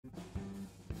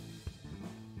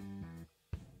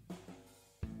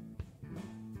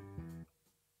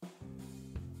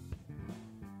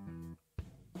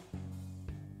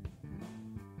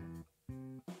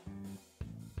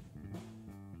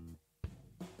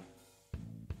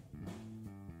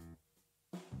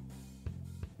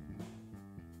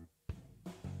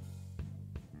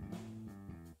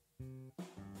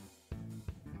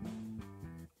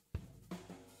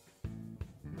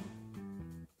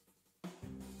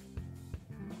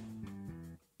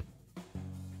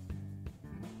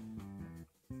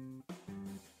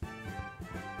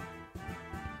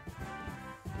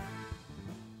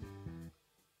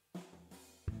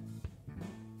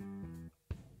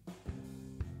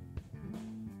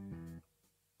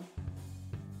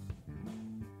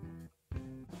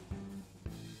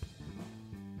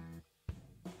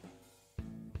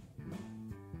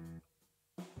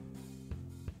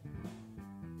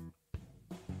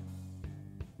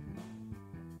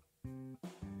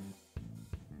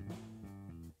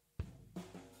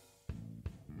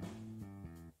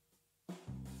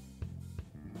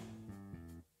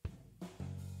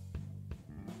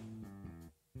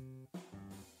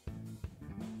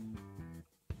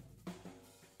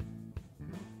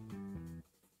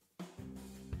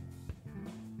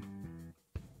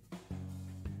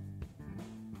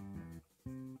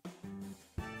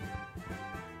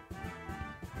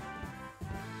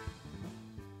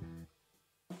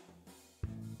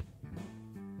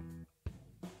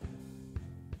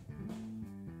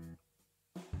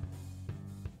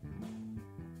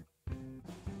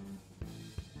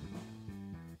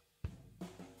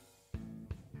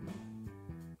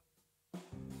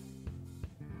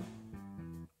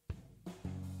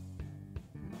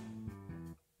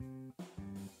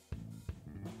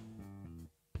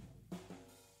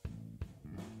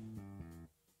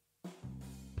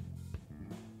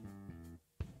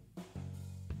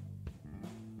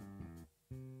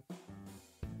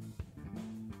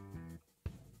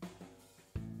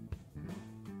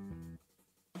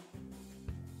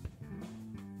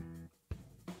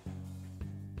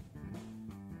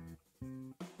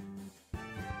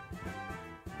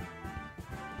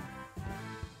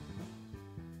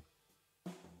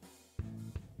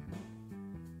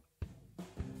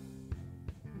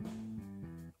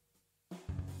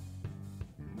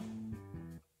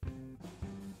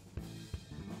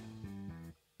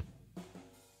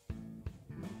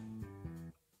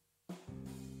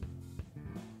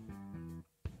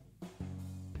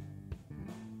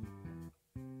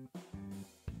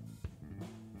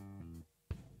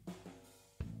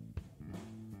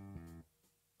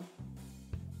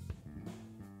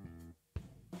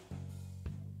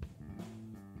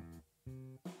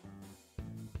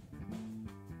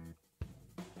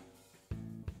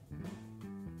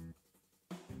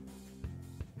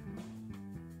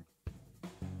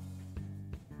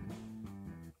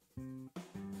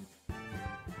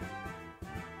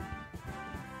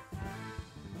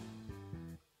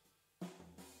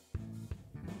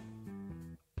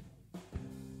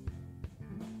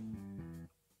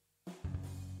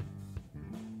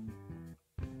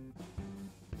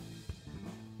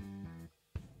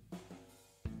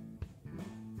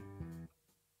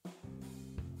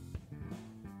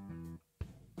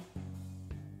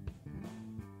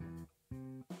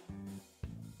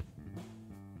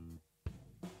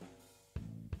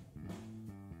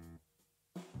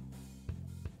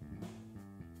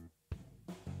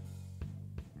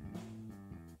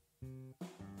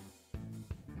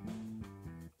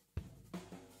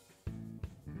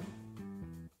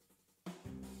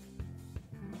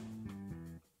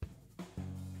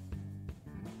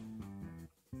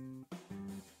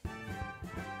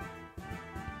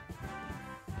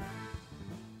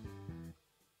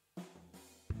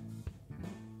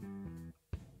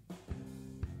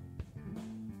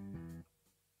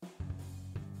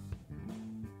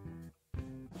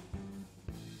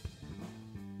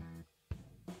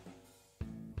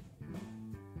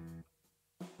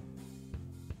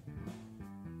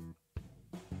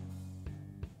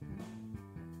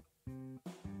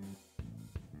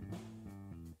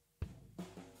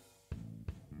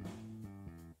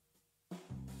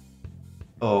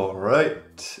All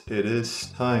right, it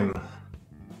is time.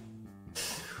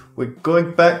 We're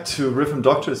going back to Rhythm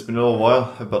Doctor. It's been a little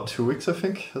while, about 2 weeks, I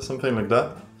think, or something like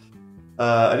that.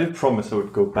 I did promise I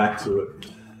would go back to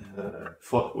it.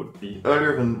 Thought it would be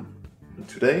earlier than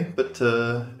today, but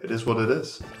it is what it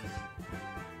is.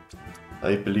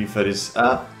 I believe that is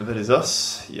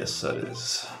us. Yes, that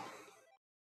is.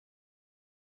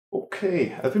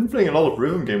 Okay, I've been playing a lot of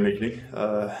Rhythm game lately.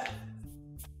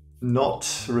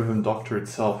 Not Rhythm Doctor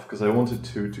itself, because I wanted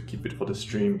to keep it for the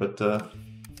stream, but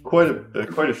quite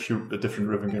a few different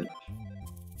rhythm games.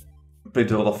 Played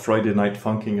a lot of Friday Night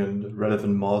Funking and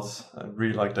relevant mods. I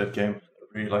really like that game.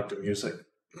 I really like the music.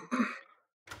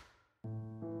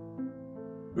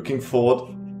 Looking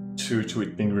forward to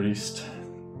it being released.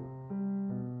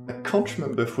 I can't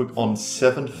remember if we're on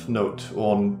 7th note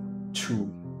or on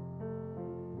 2.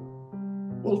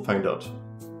 We'll find out.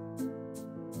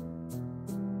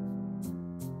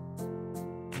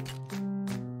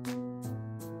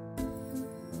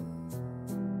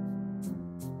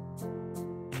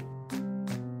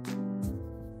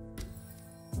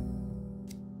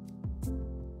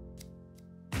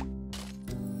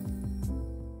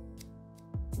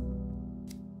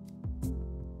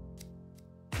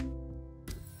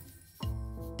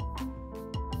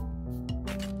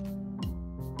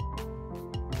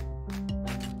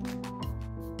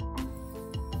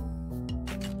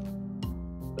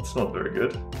 That's not very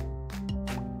good.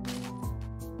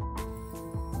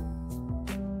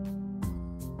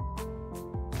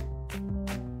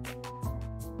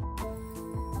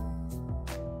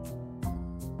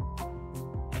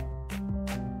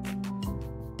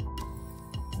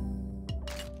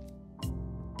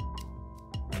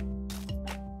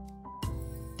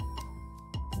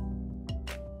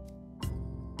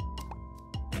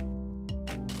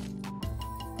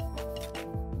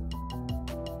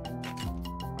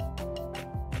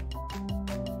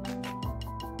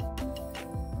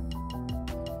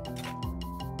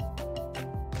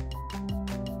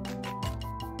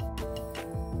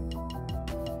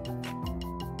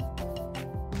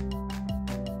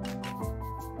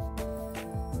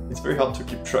 It's very hard to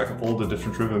keep track of all the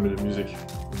different rhythm in the music.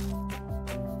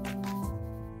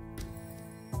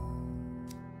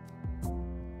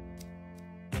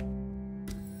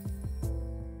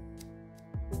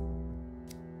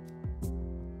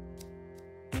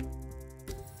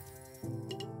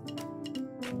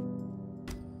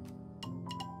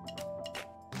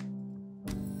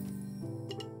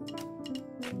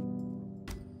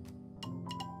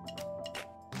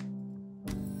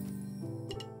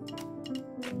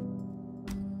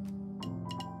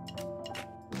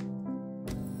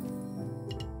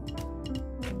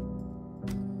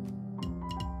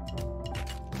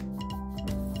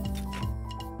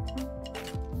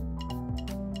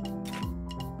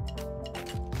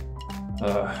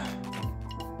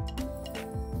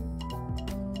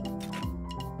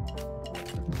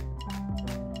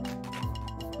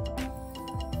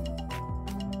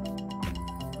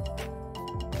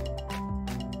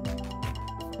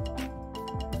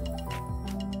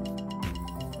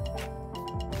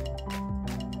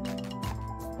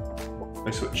 I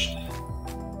switched.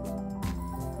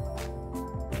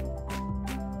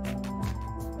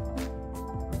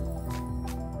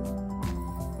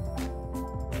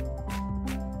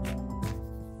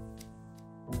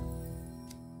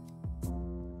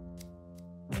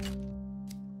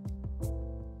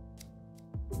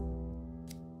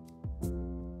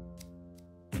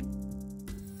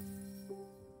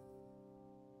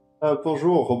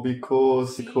 Bonjour, Robico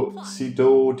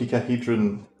Sido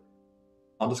Decahedron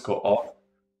underscore R.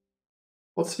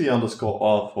 What's the underscore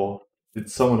R for? Did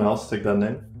someone else take that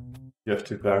name? You have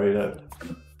to vary that.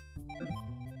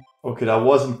 Okay, that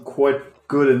wasn't quite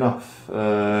good enough.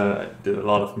 I did a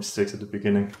lot of mistakes at the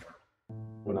beginning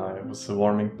when I was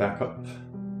warming back up.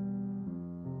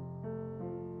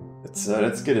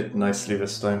 Let's get it nicely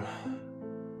this time.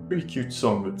 Pretty cute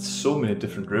song with so many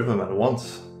different rhythm at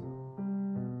once.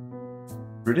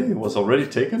 Really? It was already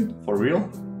taken? For real?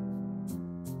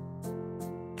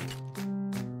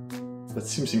 That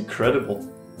seems incredible,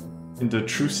 in the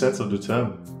true sense of the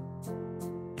term.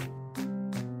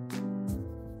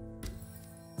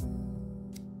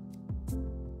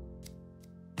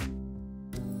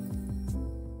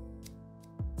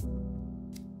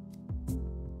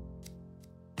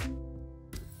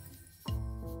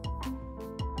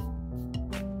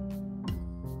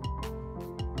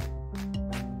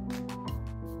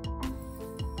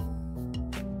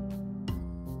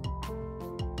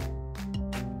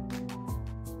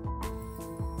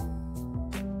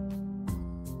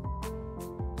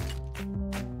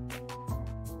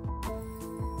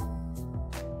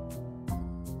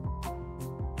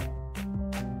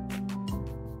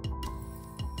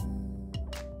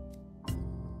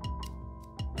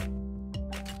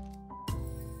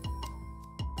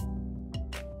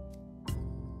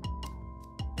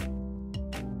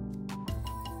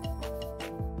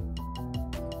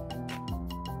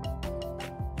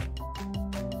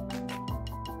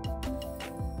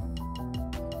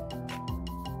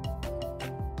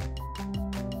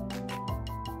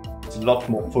 There's a lot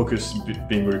more focus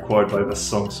being required by this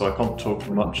song, so I can't talk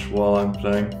much while I'm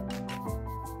playing.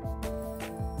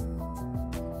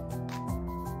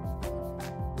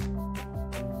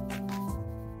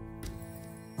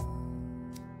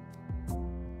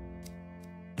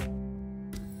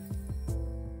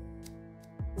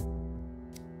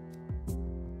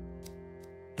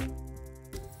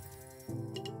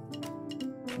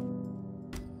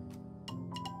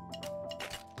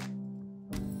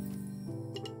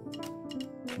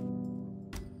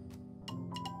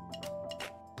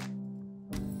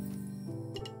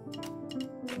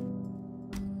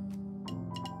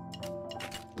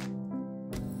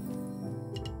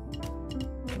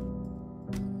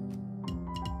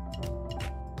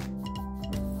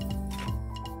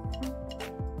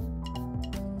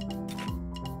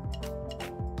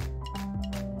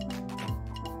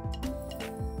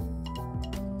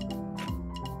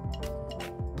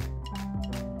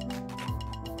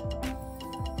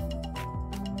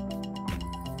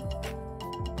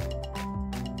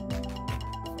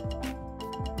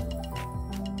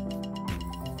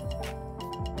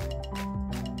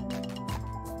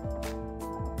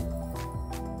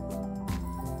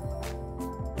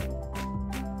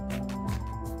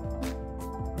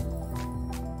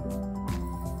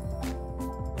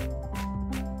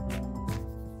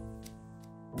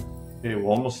 Okay,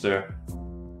 we're almost there.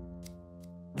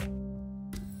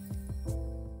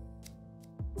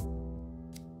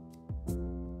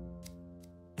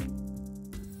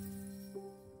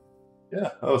 Yeah,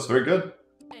 that was very good.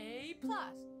 A+.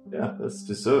 Yeah, that's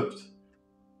deserved.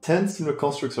 10 Steam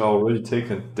constructs are already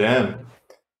taken. Damn.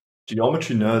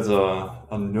 Geometry nerds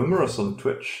are numerous on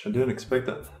Twitch. I didn't expect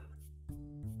that.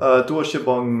 Duoshi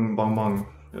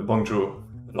Bongjoo.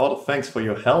 A lot of thanks for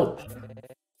your help.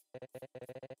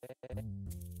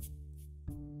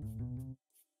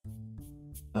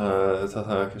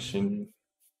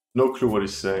 No clue what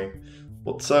he's saying.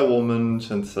 我在我们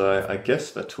现在 I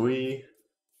guess that we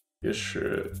也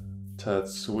是他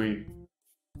最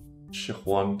喜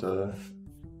欢的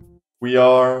we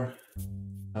are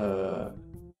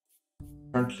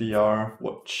currently are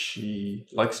what she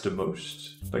likes the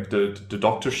most. Like the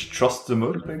doctor she trusts the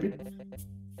most, maybe?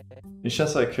 你现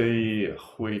在可以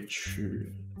回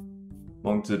去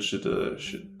忙自己的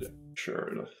事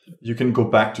Sure. You can go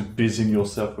back to busying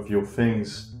yourself with your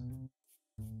things.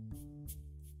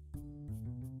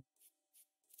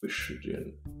 See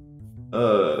you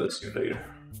later.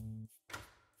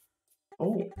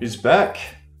 Oh, he's back.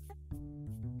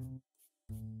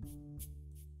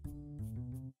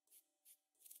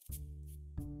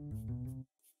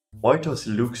 Why does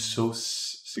he look so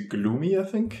gloomy, I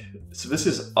think? So this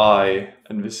is I,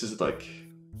 and this is like...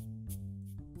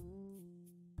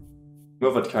 You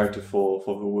have that character for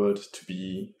the word to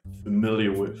be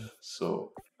familiar with,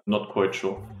 so I'm not quite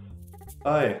sure.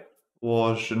 I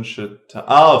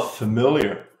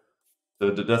familiar.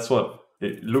 That's what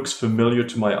it looks familiar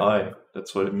to my eye.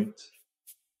 That's what it means.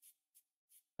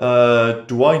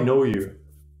 Do I know you?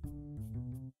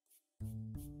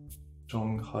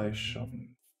 Zhonghai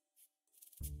Shang.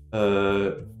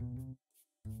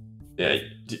 Yeah.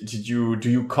 Do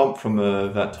you come from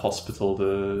that hospital,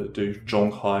 the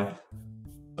Zhonghai?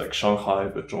 Like Shanghai,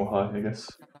 but Zhonghai, I guess.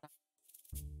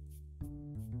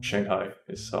 Shanghai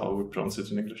is how we pronounce it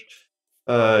in English.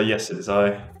 Yes, it is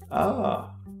I.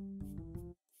 Ah.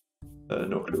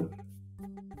 No clue.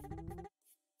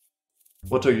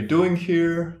 What are you doing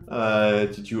here?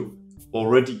 Did you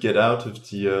already get out of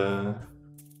the...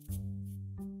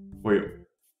 Wait,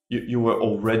 you were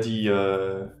already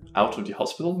out of the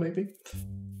hospital, maybe?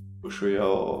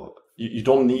 You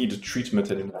don't need treatment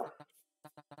anymore.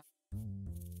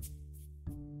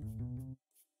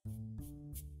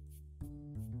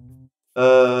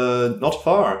 Not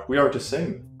far. We are the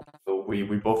same. So we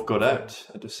both got out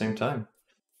at the same time.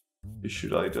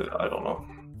 Should I don't know.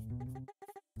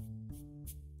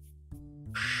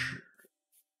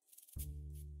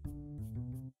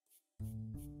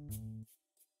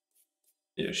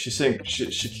 Yeah, she's saying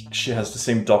she has the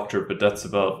same doctor, but that's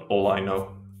about all I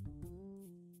know.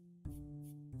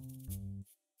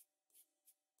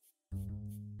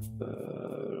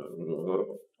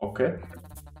 Okay.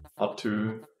 Up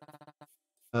to...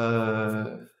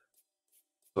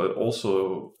 but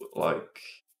also, like...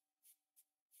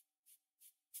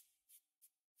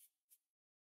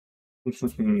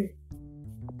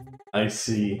 I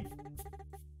see.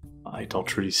 I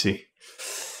don't really see.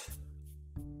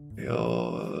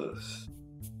 Yes.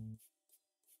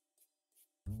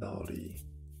 道理。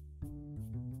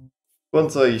关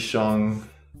在一上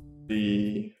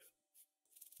的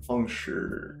方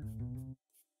式，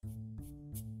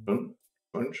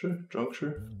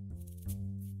 Juncture.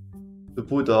 The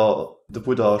Buddha,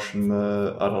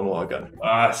 I don't know again.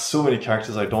 So many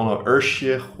characters I don't know.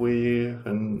 Urshiehui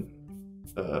and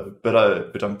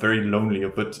but I'm very lonely.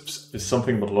 But it's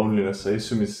something about loneliness. I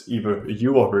assume it's either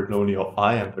you are very lonely or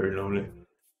I am very lonely.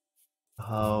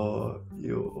 How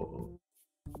you?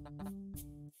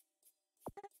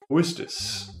 Who is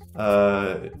this?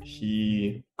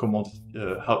 He commented.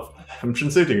 How I'm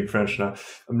translating in French now.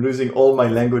 I'm losing all my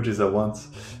languages at once.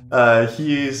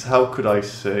 He is. How could I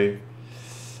say?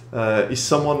 Is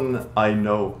someone I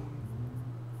know.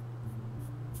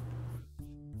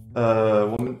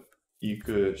 Woman.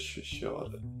 This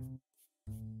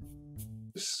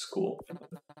is cool.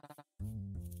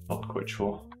 Not quite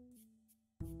sure.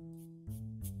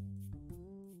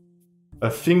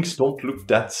 Things don't look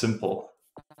that simple.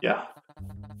 Yeah.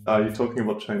 Are you talking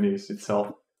about Chinese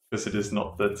itself? Because it is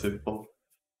not that simple.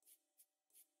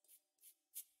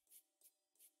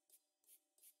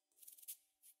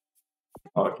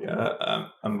 Okay,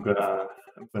 I'm gonna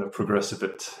progress a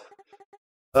bit.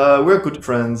 We're good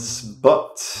friends,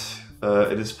 but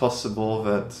it is possible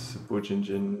that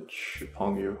Bujinjin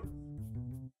Shipongyu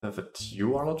that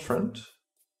you are not friend.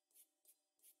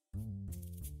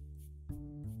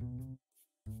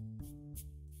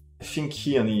 I think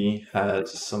he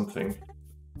has something.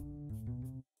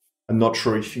 I'm not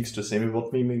sure he thinks the same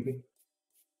about me, maybe.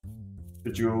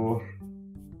 Could you...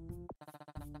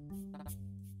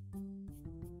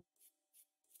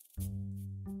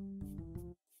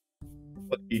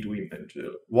 What did we meant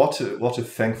to? What a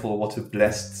thankful, what a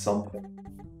blessed something.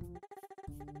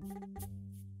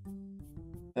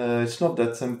 It's not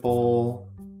that simple.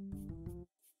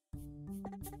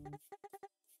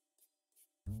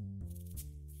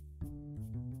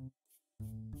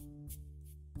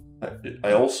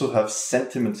 I also have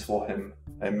sentiments for him.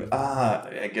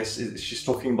 I guess she's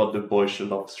talking about the boy she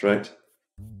loves, right?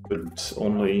 But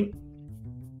only...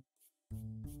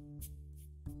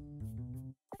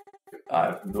 I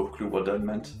have no clue what that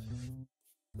meant.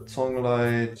 The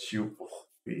Songlight, you...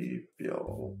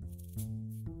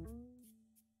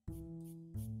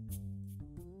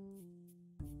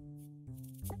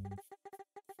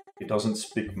 He doesn't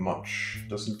speak much,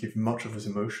 doesn't give much of his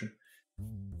emotion.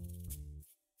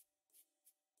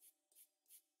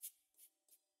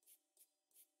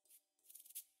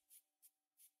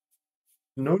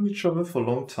 Known each other for a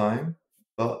long time,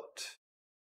 but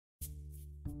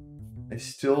I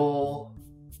still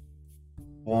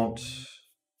want...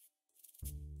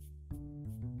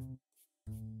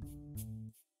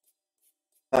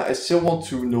 I still want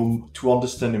to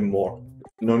understand him more.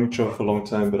 Known each other for a long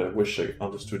time, but I wish I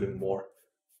understood him more.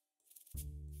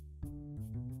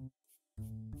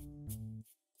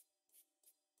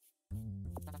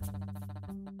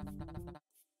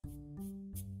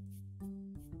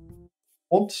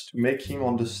 Want to make him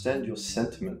understand your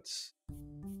sentiments.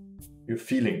 Your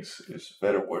feelings is a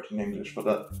better word in English for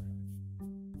that.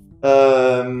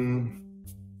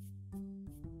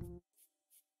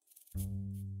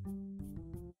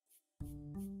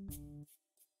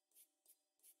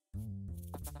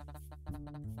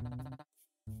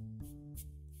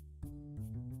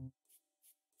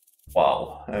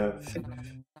 Wow.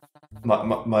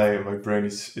 My brain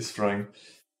is frying.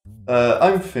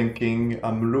 I'm thinking,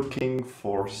 I'm looking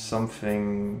for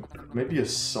something, maybe a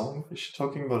song. Is he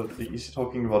talking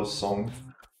about a song?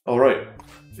 All right,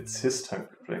 it's his time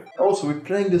to play. Oh, so we're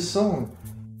playing the song.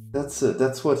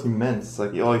 That's what he meant. It's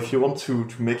like, oh, if you want to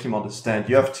make him understand,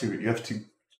 you have to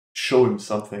show him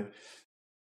something.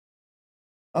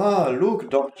 Ah, look,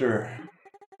 doctor.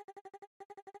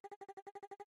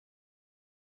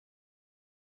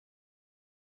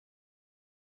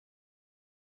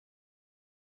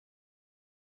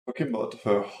 Talking about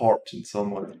her heart in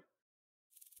some way.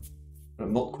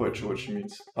 I'm not quite sure what she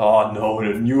means. Oh no,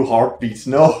 the new heartbeats,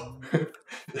 no!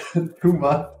 Too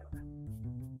much.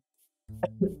 I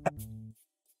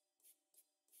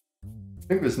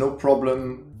think there's no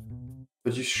problem,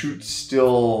 but you should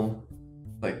still,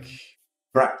 like,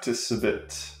 practice a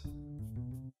bit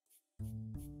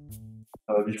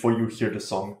before you hear the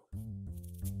song.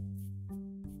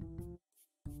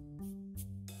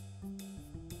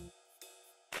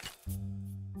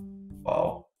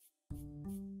 Wow.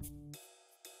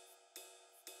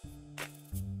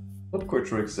 Not quite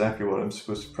sure exactly what I'm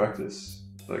supposed to practice.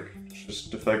 Like,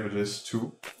 just the fact that there's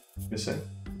two missing.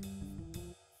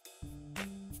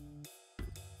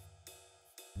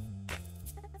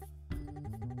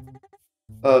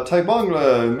 Tai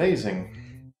Bangla, amazing.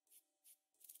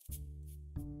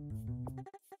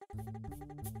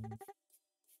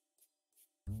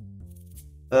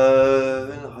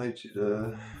 Then hi to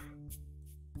the...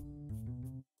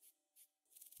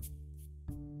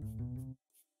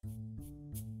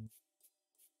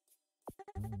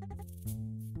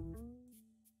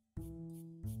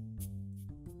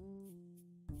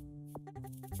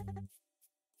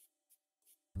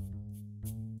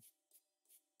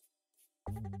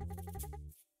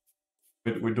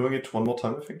 We're doing it one more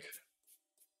time, I think.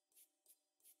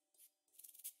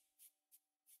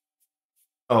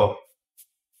 Oh.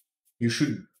 You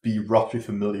should be roughly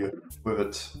familiar with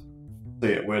it. So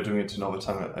yeah, we're doing it another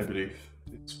time, I believe.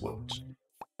 It's what?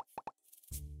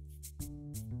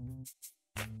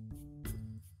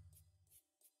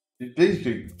 It's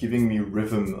basically giving me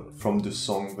rhythm from the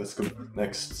song that's going to be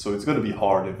next, so it's going to be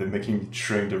hard if they're making me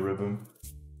train the rhythm.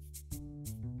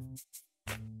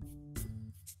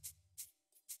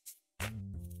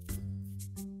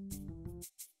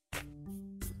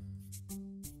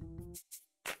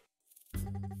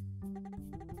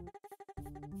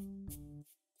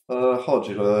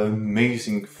 Hodgila,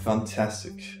 amazing,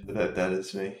 fantastic. That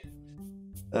is me.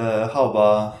 How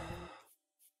about...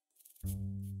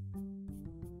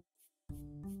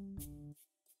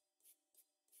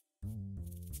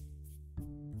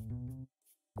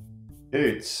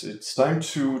 It's time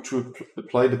to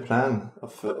apply the plan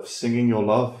of singing your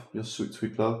love, your sweet,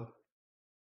 sweet love.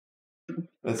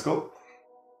 Let's go.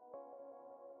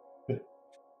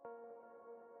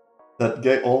 That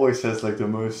guy always has like the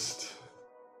most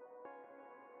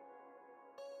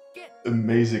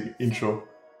amazing intro.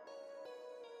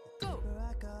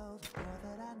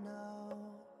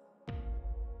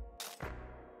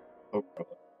 Oh god.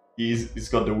 He's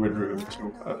got the weird rhythm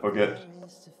too, I forget.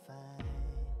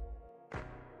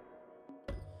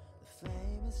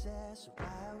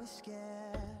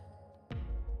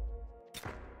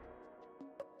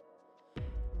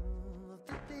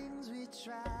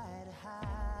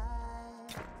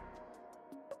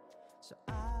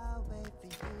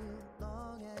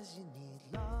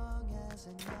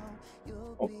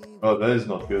 Oh, that is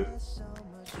not good.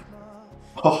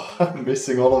 Oh, I'm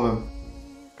missing all of them.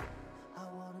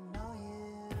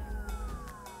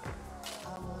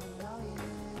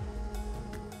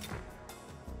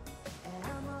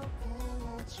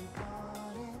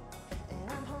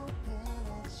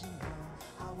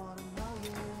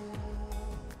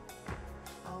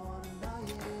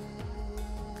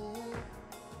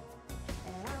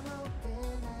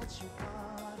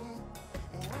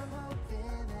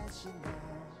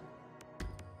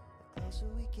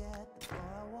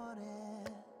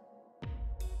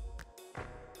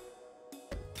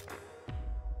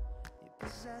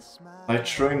 I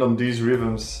trained on these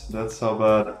rhythms, that's how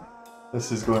bad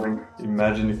this is going.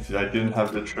 Imagine if I didn't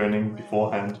have the training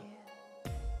beforehand.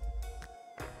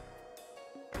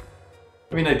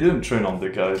 I mean, I didn't train on the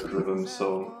guy's rhythm,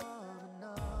 so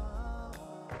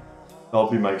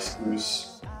that'll be my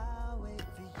excuse.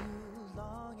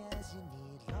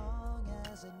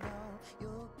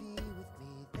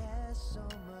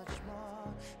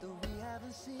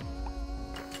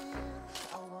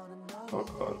 Oh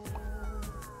god.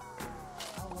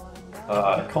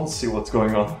 I can't see what's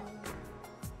going on.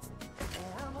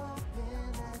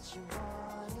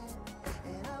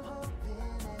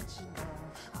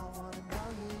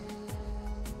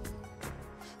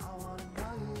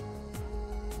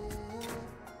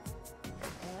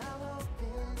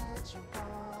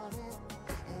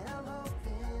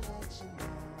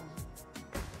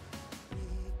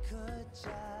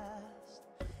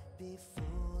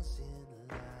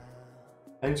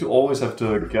 I need to always have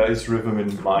the guy's rhythm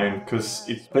in mind, because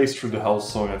it plays through the whole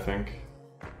song, I think.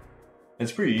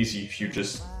 It's pretty easy if you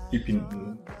just keep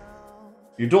in...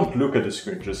 You don't look at the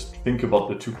screen, just think about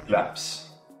the two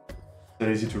claps.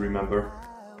 They're easy to remember.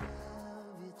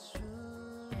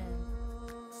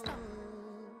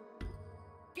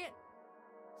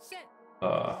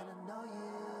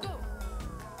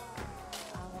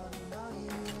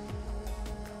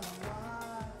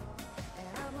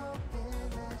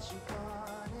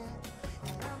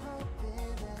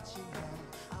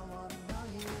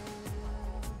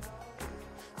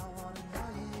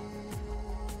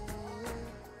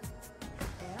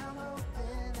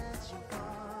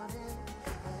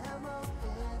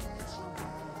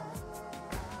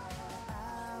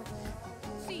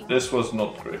 This was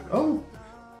not great. Oh,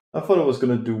 I thought I was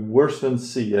gonna do worse than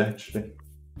C, actually.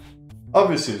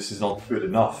 Obviously, this is not good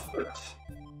enough, but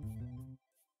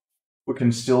we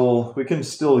can still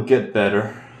get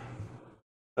better.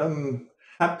 I'm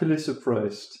happily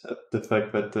surprised at the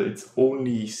fact that it's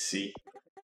only C.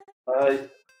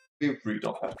 We really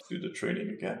don't have to do the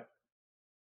training again.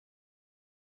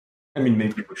 I mean,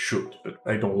 maybe we should, but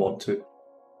I don't want to.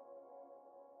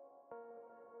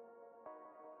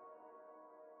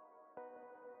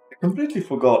 Completely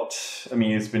forgot. I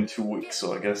mean, it's been 2 weeks,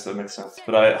 so I guess that makes sense.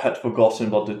 But I had forgotten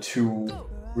about the 2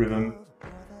 rhythm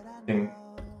thing,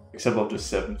 except of the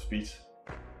 7th beat.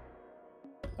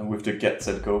 And with the get,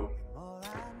 set, go.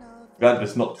 Glad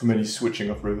there's not too many switching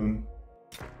of rhythm.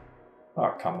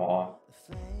 Oh, come on.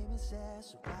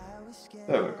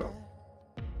 There we go.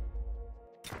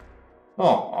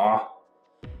 Oh,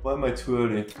 why am I too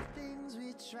early?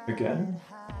 Again?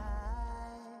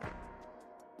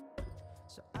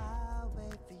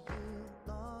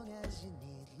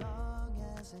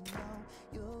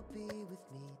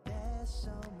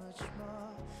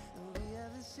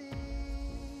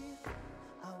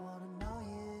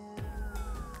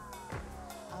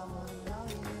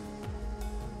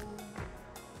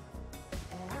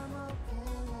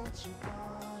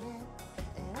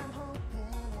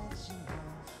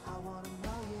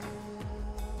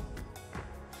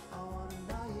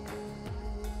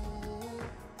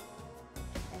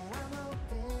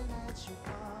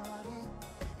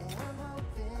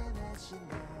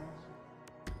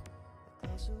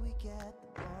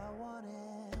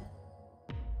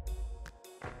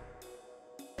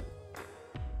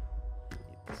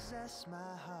 Possess my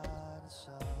heart and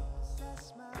soul.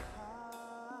 Possess my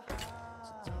heart.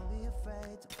 So don't be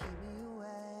afraid to keep me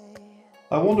away.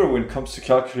 I wonder when it comes to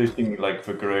calculating like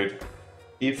the grade,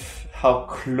 if how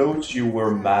close you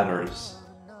were matters,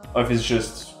 or if it's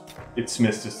just it's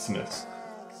missed, it's missed.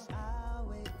 I'll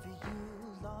wait for you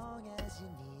long as you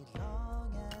need,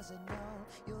 long as I know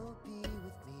you'll be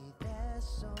with me. There's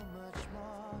so much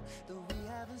more that we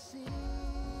haven't seen.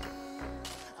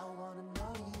 I wanna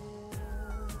know you.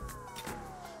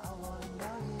 I wanna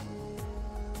know you.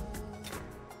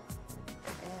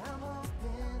 And I'm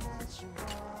hoping that you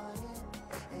want it.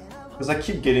 And I'm Because I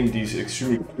keep getting these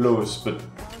extremely close but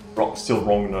still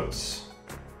wrong notes.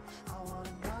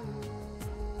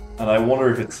 And I wonder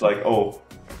if it's like, oh,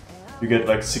 you get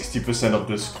like 60% of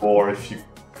the score if you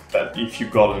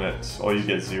gotten it, or you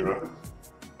get 0.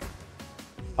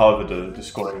 However the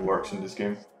scoring works in this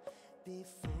game. be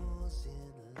fools in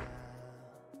love.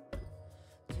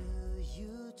 Do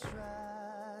you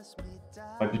trust me,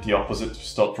 darling? Might be the opposite, you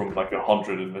start from like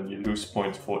 100 and then you lose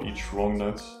points for each wrong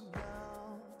note.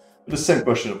 But the same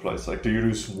question applies, like do you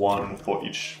lose 1 for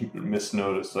each missed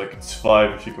note? It's like it's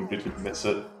 5 if you completely miss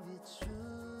it,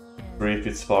 3 if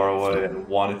it's far away, and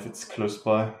 1 if it's close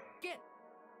by. Get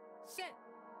set.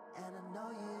 And I know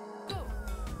you. Go.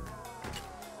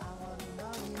 I wanna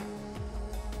know you.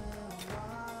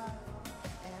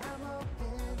 And I'm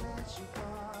hoping that you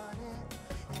want it.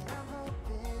 And I'm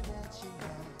hoping that you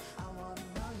know. I wanna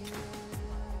know you.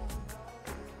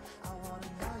 I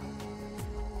wanna know you.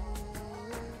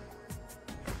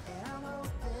 And I'm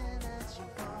hoping that you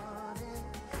want it.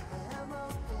 And I'm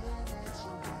hoping that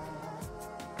you know.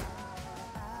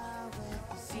 I'll wait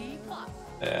for C plus.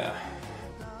 Yeah.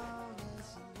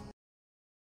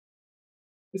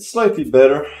 It's slightly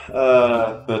better,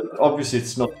 but obviously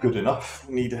it's not good enough.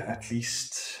 We need at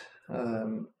least, I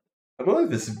don't know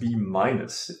if it's B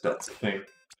minus, if that's a thing.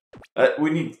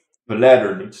 The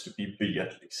ladder needs to be B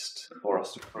at least for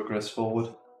us to progress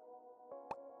forward.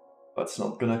 That's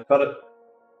not gonna cut it.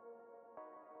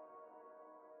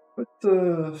 But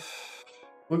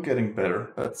we're getting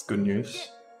better, that's good news.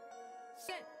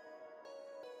 Set.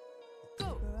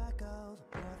 Go. where I go,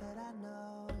 the more that I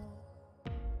know.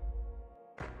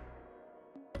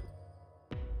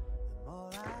 The more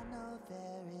I know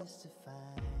there is to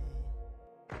find.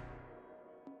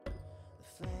 The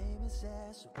flame is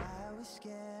there, so why are we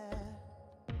scared?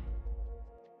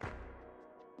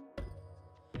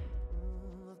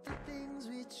 Of the things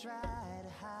we try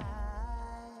to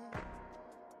hide.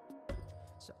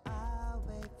 So I'll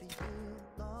wait for you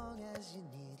long as you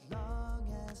need, long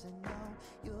as I know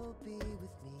you'll be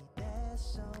with me. There's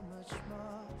so much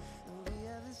more than we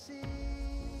ever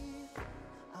see.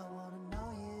 I wanna know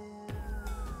you.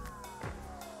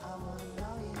 I wanna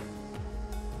know you.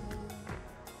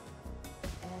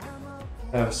 And I'm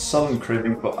hoping I have a sudden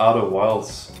craving for Outer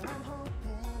Wilds.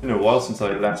 It's been a while since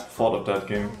I last thought of that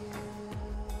game.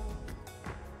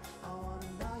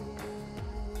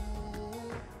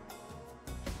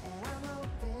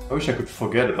 I wish I could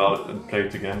forget about it and play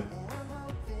it again.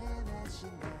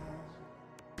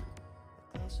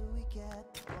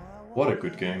 What a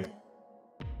good game.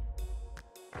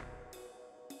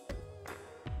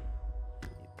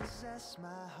 possess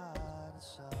my heart and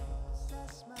soul.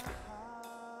 Possess my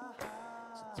heart.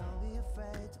 So don't be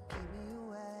afraid to keep me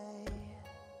away.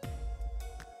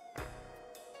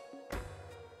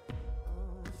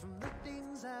 From the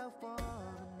things I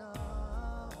wanna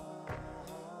know.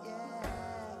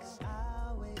 Yeah, 'cause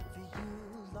I'll wait for you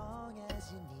long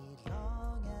as you need,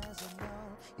 long as I know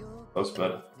you'll That was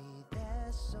bad. be with me.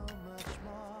 There's so much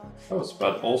more. That was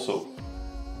bad also.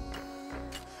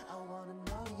 I wanna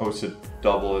know you. I was a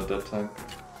double at that time.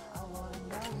 I wanna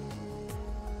know you.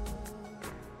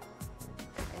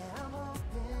 And I'm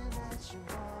hoping that you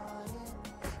want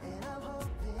it.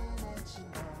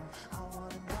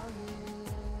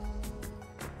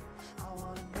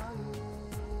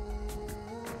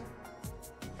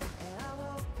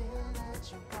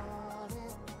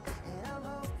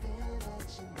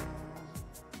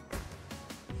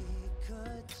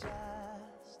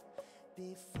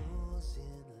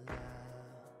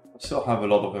 Still have a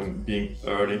lot of them being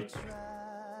early.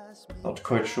 Not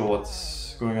quite sure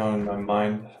what's going on in my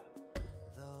mind.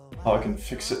 How I can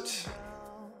fix it.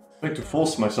 I like to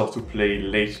force myself to play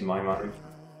late in my mind.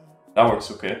 That works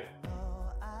okay.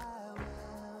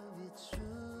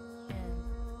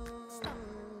 Stop.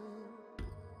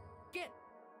 Get.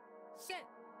 Set.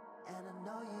 And I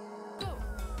know you, Go.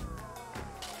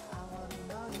 I wanna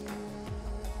know you more.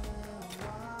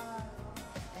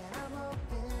 And I'm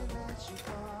hoping that you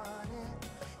want it.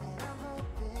 And I'm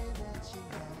hoping that you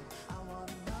know. I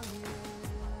wanna know you,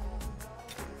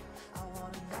 I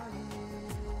wanna know you.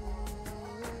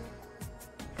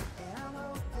 And I'm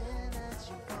hoping that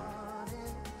you want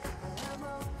it. And I'm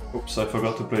hoping. Oops, I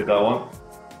forgot to play that one.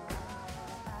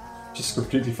 Just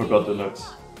completely forgot the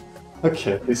notes.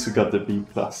 Okay, at least we got the B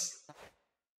plus.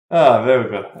 Ah, very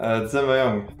good.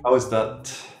 Zemeyong, how is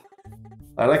that?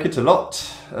 I like it a lot.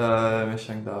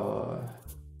 Meshangdao.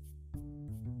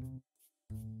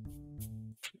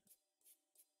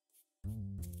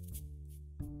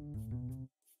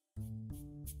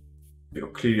 You're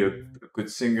clearly a good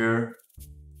singer.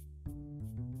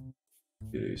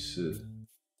 He's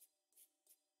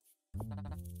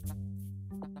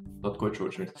not quite sure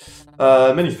what you mean.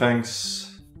 Many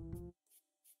thanks.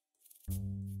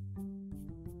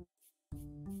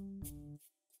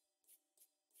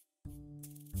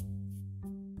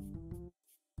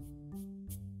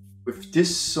 With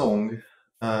this song,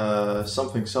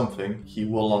 something something, he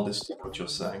will understand what you're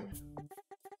saying.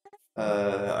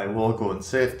 I will go and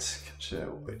say it.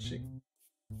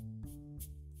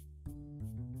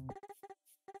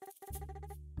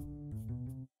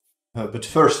 But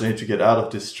first I need to get out of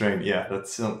this train. Yeah, that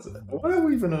sounds... Why are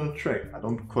we even on a train?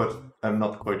 I'm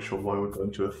not quite sure why we're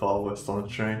going to a Far West on a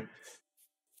train.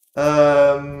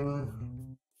 I'll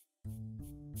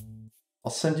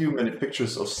send you many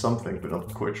pictures of something, but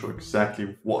not quite sure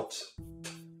exactly what.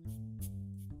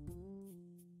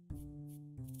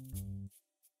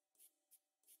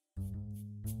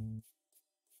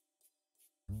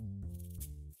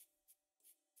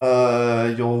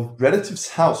 Your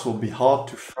relative's house will be hard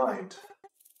to find.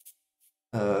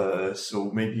 So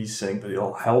maybe he's saying that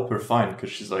he'll help her find, because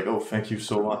she's like, oh, thank you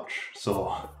so much.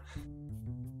 So...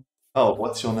 Oh,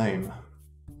 what's your name?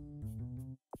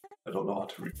 I don't know how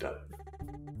to read that.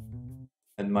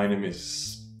 And my name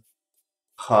is...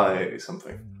 Hi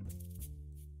something.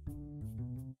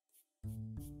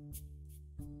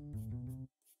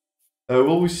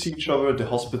 Will we see each other at the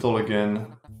hospital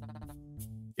again?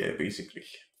 Yeah, basically.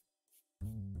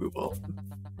 We will.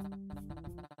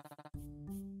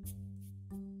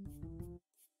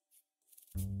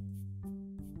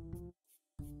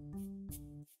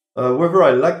 Whether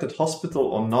I like that hospital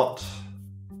or not,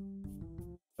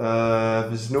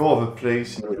 there's no other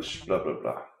place in which blah blah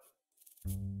blah.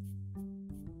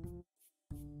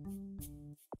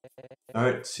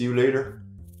 Alright, see you later.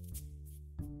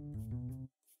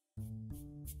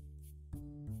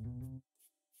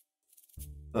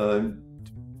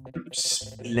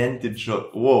 Splendid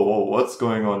job. Whoa, whoa, what's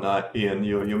going on, Ian?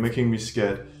 You're making me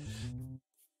scared.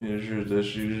 I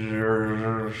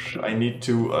need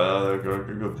to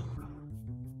go.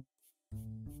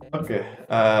 Okay.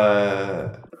 I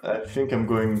think I'm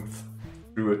going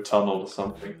through a tunnel or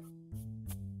something.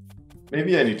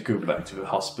 Maybe I need to go back to the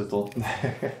hospital.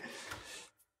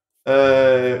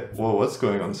 Whoa, what's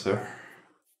going on, sir?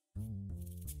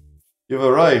 You've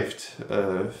arrived.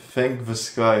 Thank the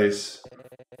skies.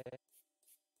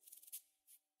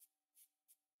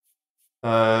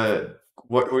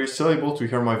 What, were you still able to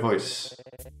hear my voice?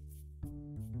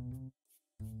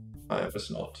 I was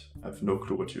not. I have no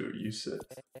clue what you said.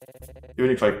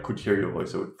 Even if I could hear your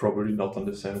voice, I would probably not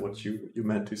understand what you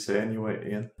meant to say anyway,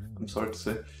 Ian. I'm sorry to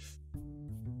say.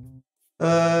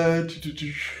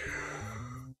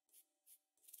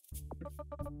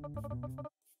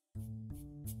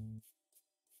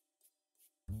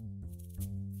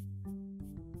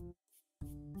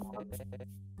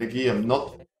 Peggy, I'm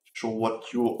not sure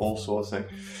what you also are saying.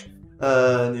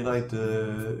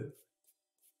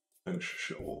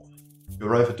 You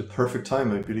arrive at the perfect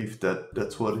time, I believe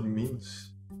that's what it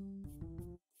means.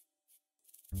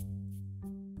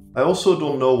 I also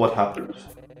don't know what happened.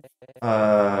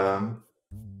 Our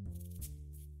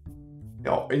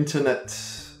internet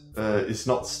is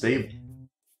not stable.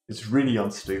 It's really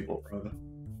unstable, rather.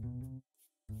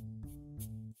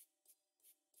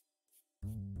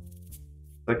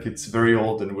 Like it's very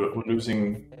old and we're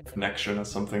losing connection or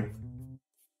something.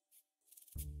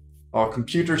 Our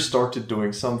computer started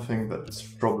doing something that's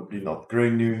probably not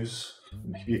great news.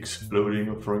 Maybe exploding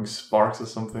or throwing sparks or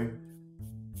something.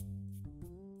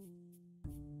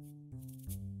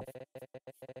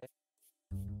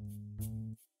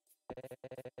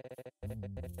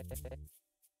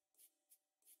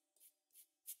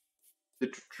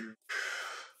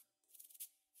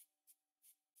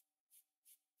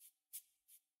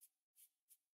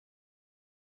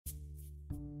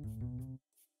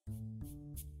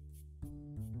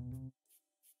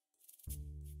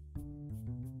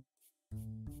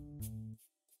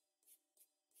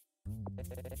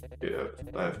 Yeah,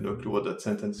 I have no clue what that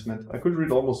sentence meant. I could read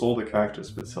almost all the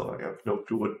characters, but still, I have no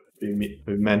clue what they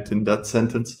meant in that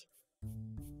sentence.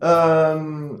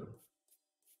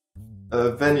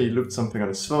 Venny looked something on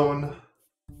his phone.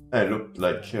 It looked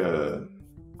like a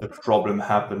problem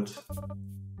happened.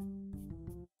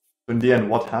 In the end,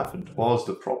 what happened? What was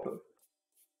the problem?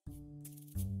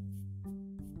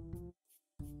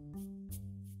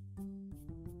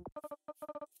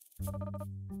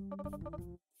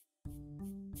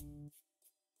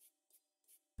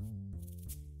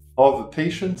 All the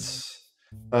patients?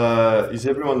 Is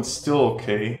everyone still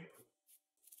okay?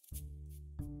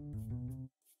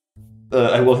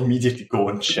 I will immediately go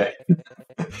and check.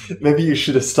 Maybe you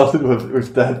should have started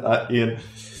with that, Ian.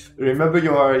 Remember,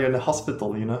 you're in a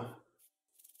hospital, you know?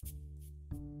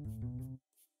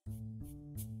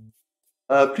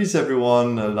 Please,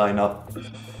 everyone, line up.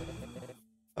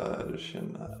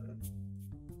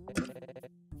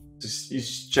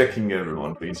 He's checking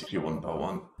everyone, basically, one by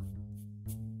one.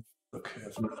 Okay, I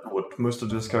have no clue what most of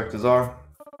those characters are.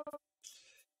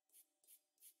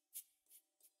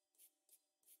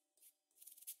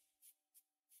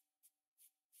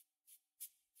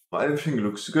 Well, everything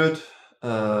looks good.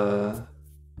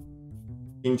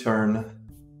 Intern.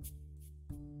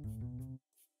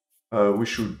 We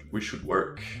should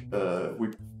work.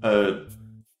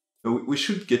 We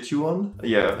should get you on.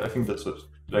 Yeah, I think that's what.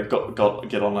 Like,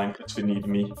 get online because they need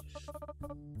me.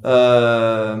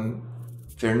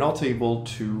 They're not able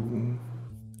to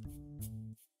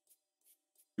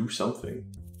do something.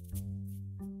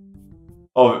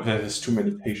 Oh, there's too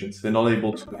many patients. They're not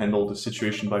able to handle the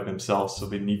situation by themselves, so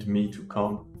they need me to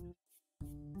come.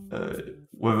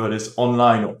 Whether it is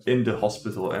online or in the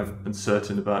hospital, I'm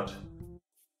uncertain about.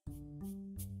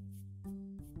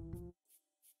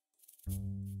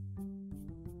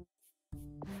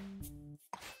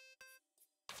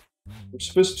 I'm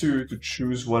supposed to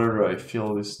choose whatever I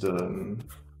feel is the...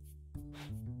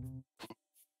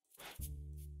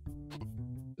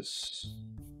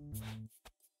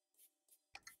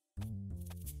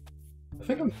 I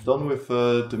think I'm done with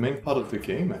the main part of the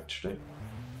game, actually. Is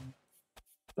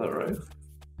that right?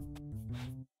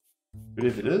 I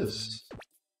believe it is.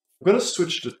 I'm gonna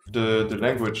switch the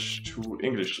language to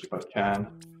English if I can,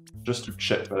 just to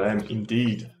check that I'm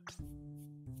indeed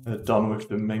done with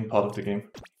the main part of the game.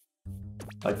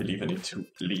 I believe I need to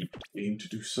leave the game to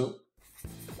do so.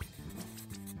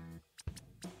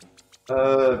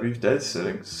 I believe that is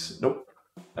settings. Nope,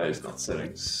 that is not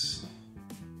settings.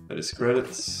 That is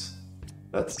credits.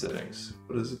 That's settings.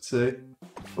 What does it say?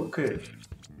 Okay.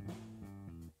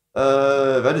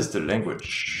 That is the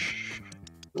language.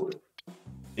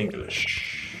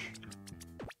 English.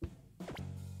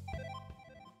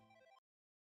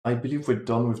 I believe we're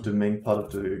done with the main part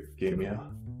of the game, yeah.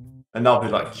 And now they're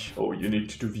like, oh, you need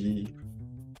to do the...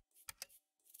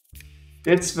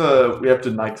 we have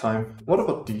the nighttime. What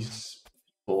about these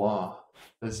people?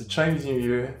 There's a Chinese New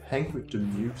Year, hang with the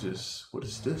muses. What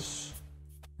is this?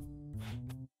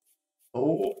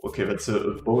 Oh, okay, that's a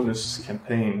bonus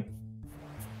campaign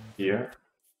here.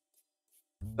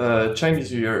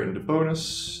 Chinese New Year in the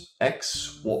bonus.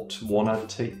 X what wanna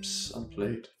tapes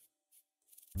unplayed.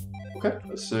 Okay,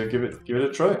 let's give it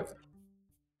a try.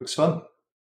 Looks fun.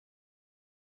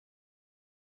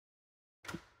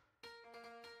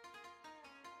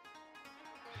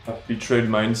 I betrayed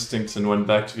my instincts and went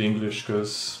back to the English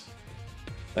because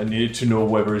I needed to know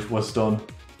whether it was done.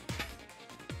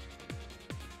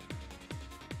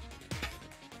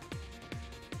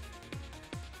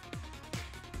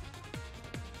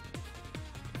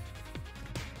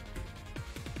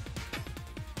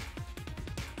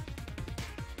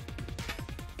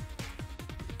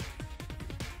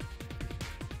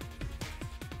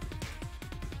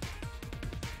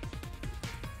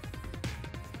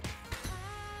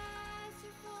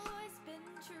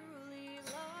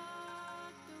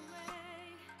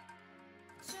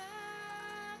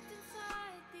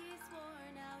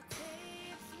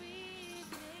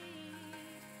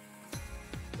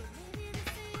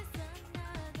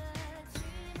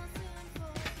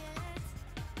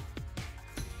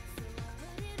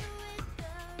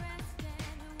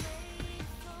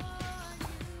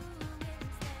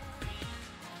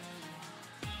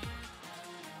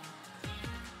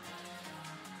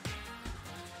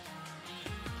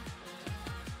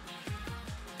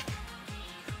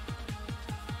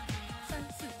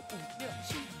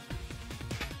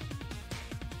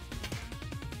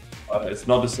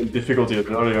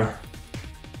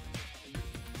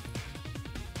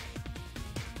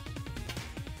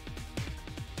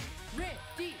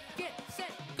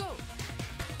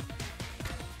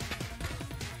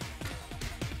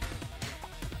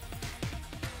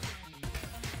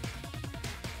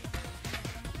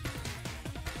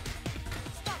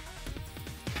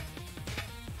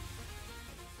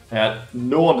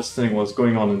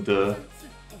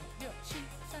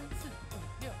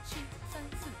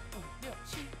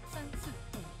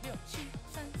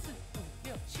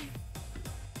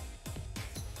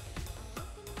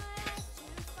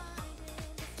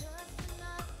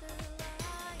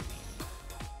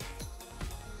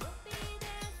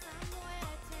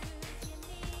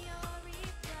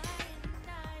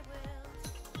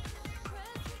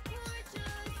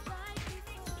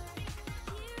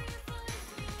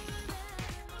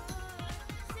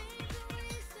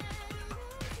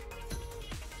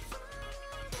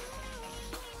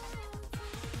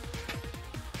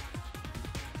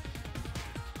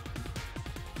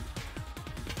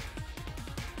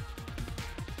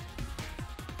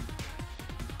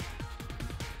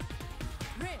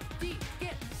 Ready,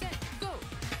 get set, go.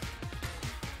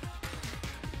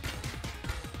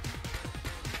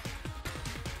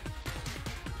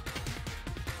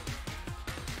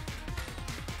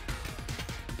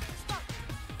 Stop.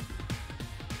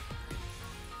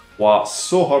 Wow,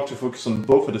 so hard to focus on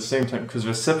both at the same time because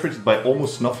they're separated by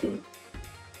almost nothing.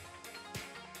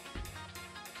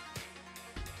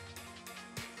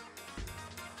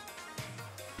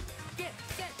 Get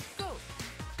set, go.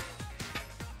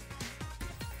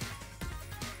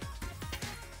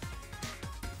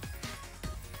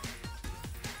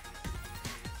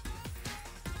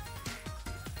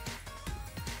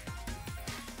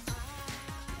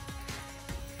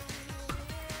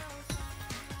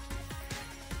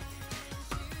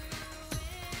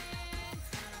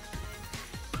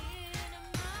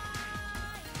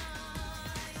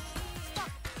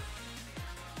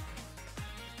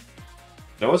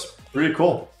 That was pretty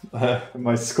cool.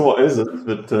 My score isn't,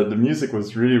 but the music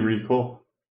was really, really cool.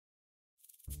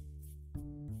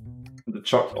 The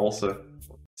chalk also.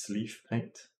 Sleeve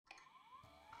paint.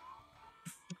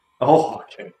 Oh,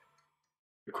 okay.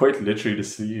 Quite literally the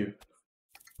sleeve.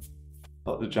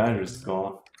 But the janitor is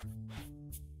gone.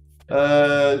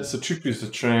 So Chuku is the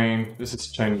train. This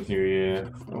is Chinese New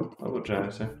Year. Oh, hello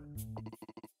janitor.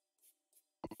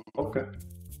 Okay.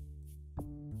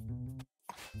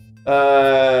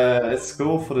 Let's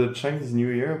go for the Chinese New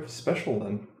Year special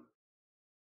then.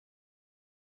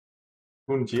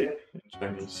 Hunjie in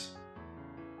Chinese.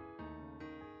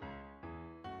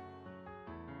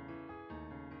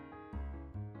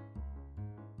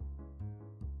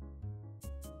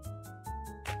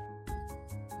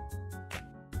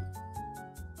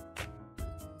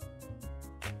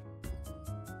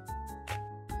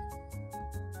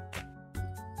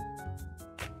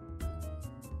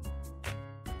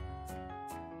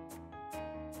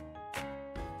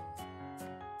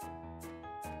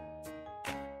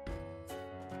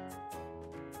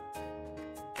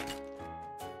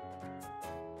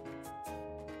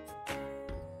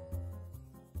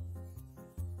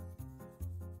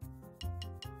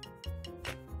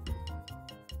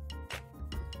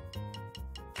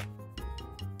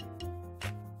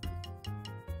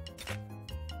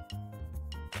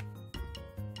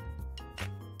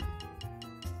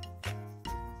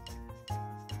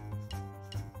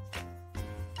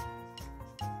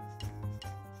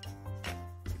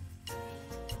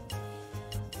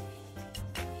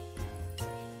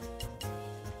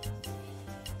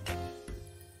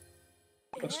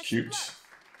 That's cute.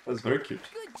 That's very cute.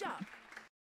 Good job.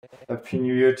 Happy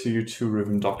New Year to you too,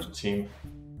 Rhythm Doctor team.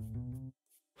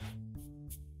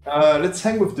 Let's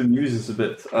hang with the muses a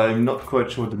bit. I'm not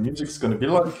quite sure what the music's gonna be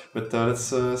like, but let's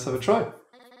have a try.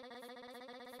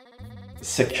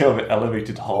 Secure the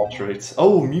elevated heart rate.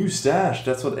 Oh, Muse Dash,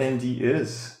 that's what ND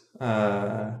is.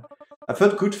 I've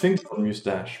heard good things about Muse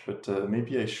Dash, but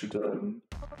maybe I should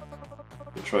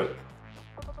try it.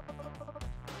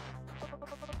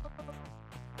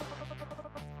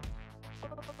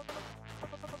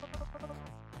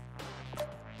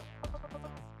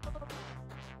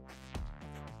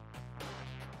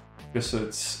 Okay, so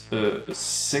it's a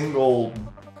single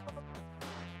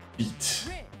beat.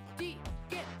 Ready,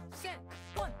 get set,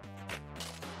 one.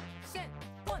 Set,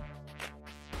 one.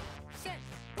 Set,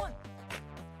 one.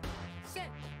 Set,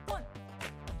 one.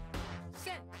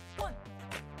 Set, one.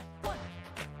 One.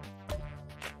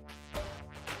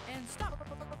 And stop.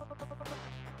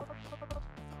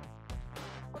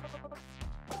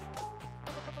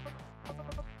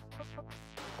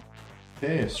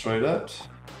 Okay, let's try that.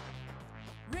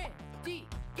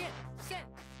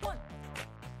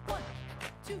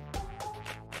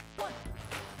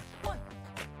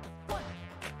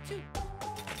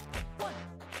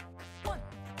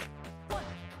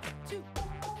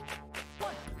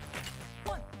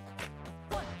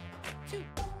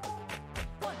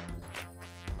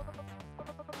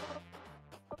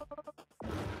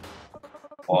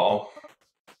 Wow.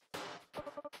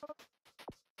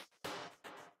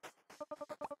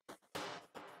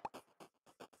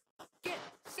 Get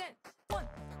set. One.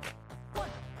 One.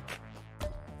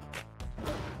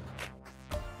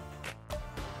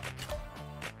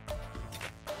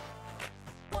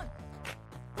 One. One.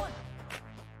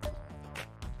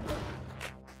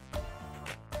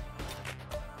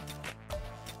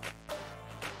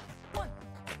 One.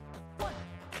 One.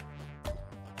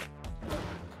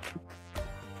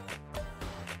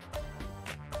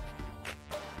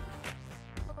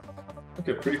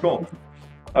 Okay, pretty cool.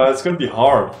 It's gonna be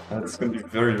hard. It's gonna be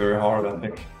very, very hard, I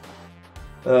think.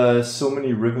 So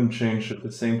many rhythm change at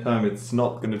the same time. It's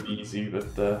not gonna be easy,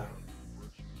 but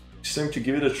just time to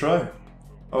give it a try.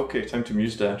 Okay, time to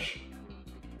muse dash.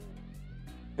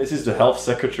 This is the health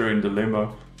secretary in the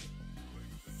limo.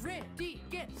 Ready,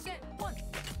 get set. One.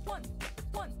 One.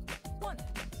 One. One.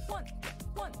 One.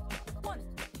 One. One.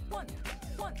 One.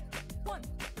 One. One.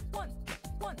 One.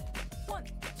 One. One.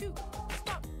 Two.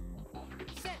 Stop.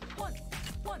 Set. One.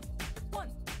 One. One.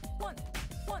 One.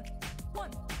 One.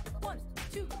 One. One.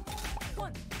 Two.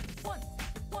 One. One.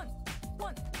 One.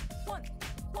 One. One.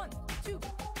 One. Two.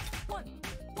 One.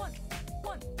 One. One.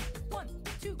 One.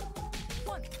 Two.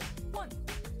 One. One.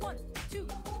 One. Two.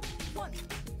 One.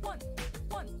 One.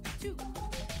 One. Two.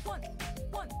 One.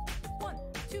 One. One.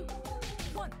 Two.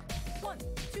 One. One.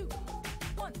 Two.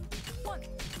 One. One.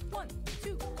 One.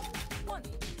 Two. One.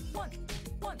 One.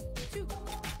 One. Two.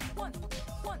 One.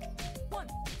 One. One.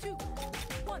 Two.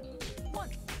 One.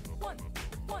 One. One.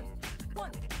 One.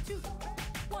 One. Two.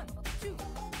 One. Two.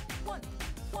 One.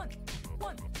 One.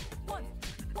 One. One.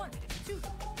 One. Two.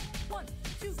 One.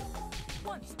 Two.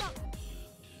 One. Stop.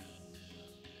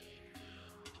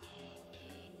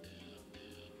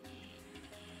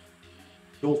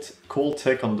 Cool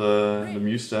take on the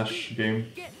muse dash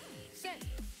game. Get set.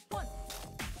 One.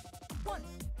 One.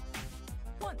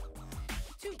 One.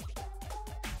 Two.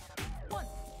 One.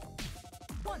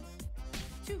 One.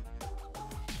 Two.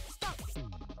 Stop.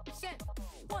 Set.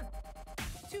 One.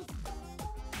 Two.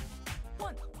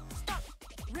 One. Stop.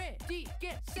 Ready.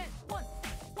 Get set. One.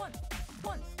 One.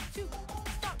 One. Two.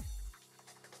 Stop.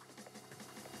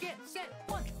 Get set.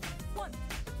 One. One.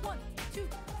 One. Two.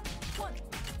 One.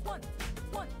 One.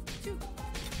 One. Two.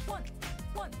 One.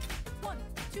 One. One.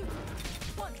 Two.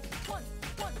 One. One.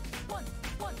 One. One.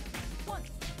 One. One.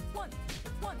 One.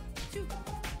 One. Two.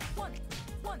 One.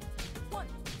 One. One.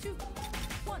 Two.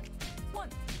 One. One.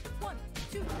 One.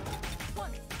 Two.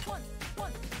 One. One.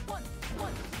 One. One.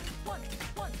 One. One.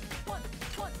 One. One.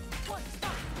 One. One.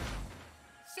 Stop.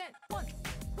 Set. One.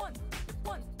 One.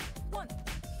 One. One.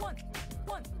 One.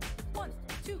 One. One.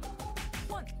 Two.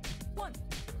 One. One.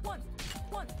 One.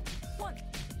 One. One.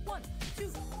 One. Two.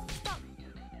 Stop.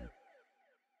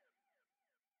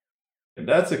 And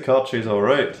that's a card chase,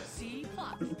 alright. C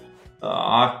plus.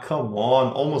 Ah, come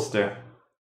on, almost there.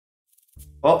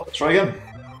 Well, try again.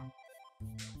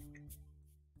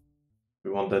 We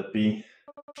want that B.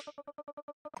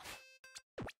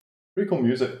 Pretty cool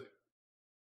music.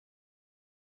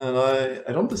 And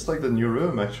I don't dislike the new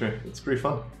rhythm actually, it's pretty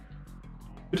fun.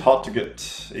 A bit hard to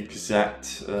get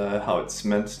exact how it's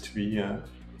meant to be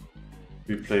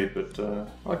played, but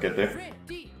I'll get there.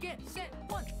 Ready, get set.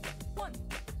 One. One.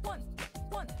 One.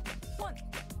 One. One.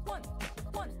 One.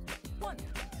 One. One.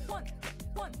 One.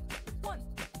 One. One.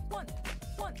 One.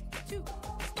 One. Two.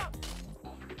 Stop.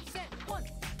 Set. One.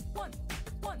 One.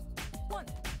 One. One.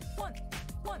 One.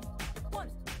 One. One.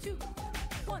 Two.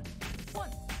 One.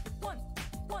 One. One.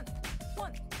 One.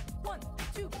 One. One.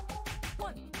 Two.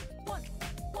 One. One.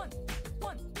 One.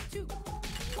 One. Two.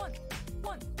 One.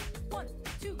 One. One.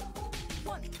 Two.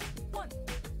 One. One.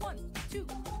 One. Two.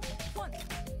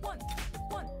 One. One.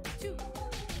 One. Two.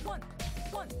 One.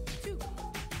 One. Two.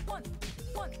 One.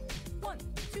 One. One.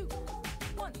 Two.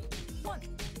 One. One.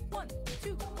 One.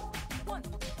 Two. One.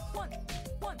 One.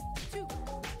 One. Two.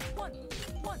 One.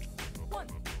 One. One.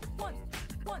 One.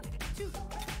 One. Two.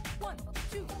 One.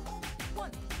 Two.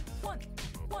 One. One.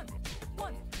 One.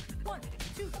 One. One.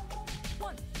 Two.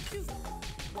 One. Two.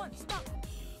 One. Stop.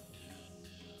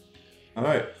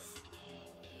 Alright.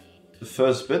 The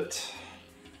first bit.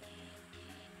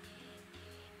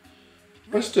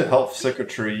 Where's the health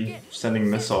secretary sending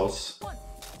missiles? One.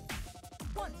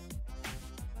 One.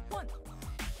 One.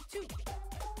 Two.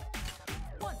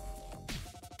 One.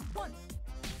 One.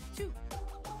 Two.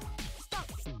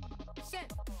 Stop.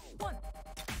 Set. One.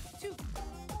 Two.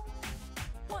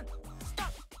 One.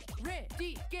 Stop.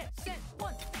 Ready. Get set.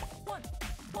 One. One.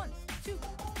 One. Two.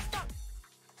 Stop.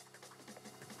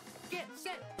 Get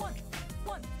set. One.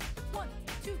 One. One.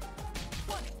 Two.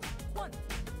 One. One.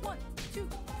 One. Two.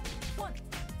 One.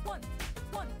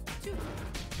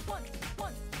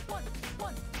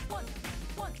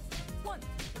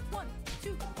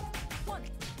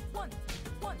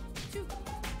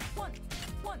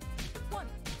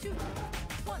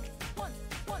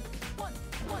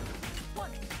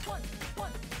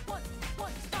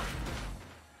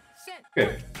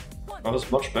 Okay, that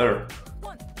was much better.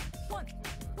 1, 1,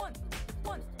 1,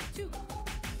 1, 2,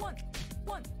 1,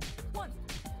 1, 1,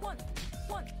 1,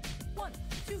 1, 1,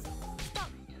 2, stop.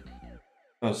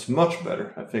 That's much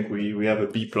better. I think we have a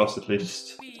B plus at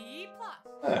least. B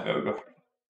plus. There we go.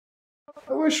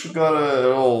 I wish we got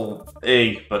a all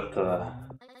A, but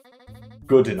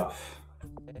good enough.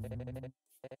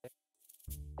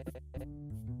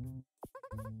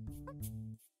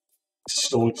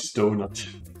 Stole his donut.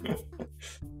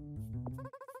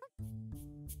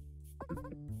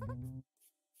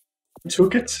 He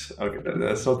took it? Okay,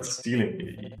 that's not stealing.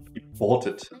 He bought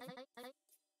it.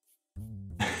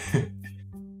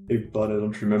 But I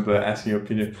don't remember asking your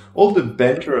opinion. All the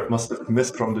banter I must have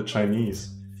missed from the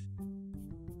Chinese.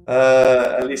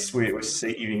 At least we're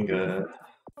saving the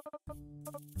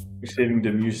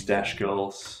mustache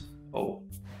girls. Oh,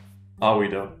 are we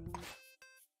though?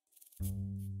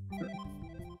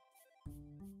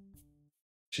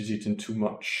 She's eaten too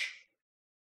much.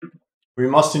 We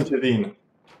must intervene.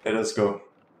 Let us go.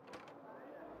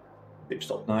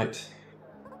 GameStop night.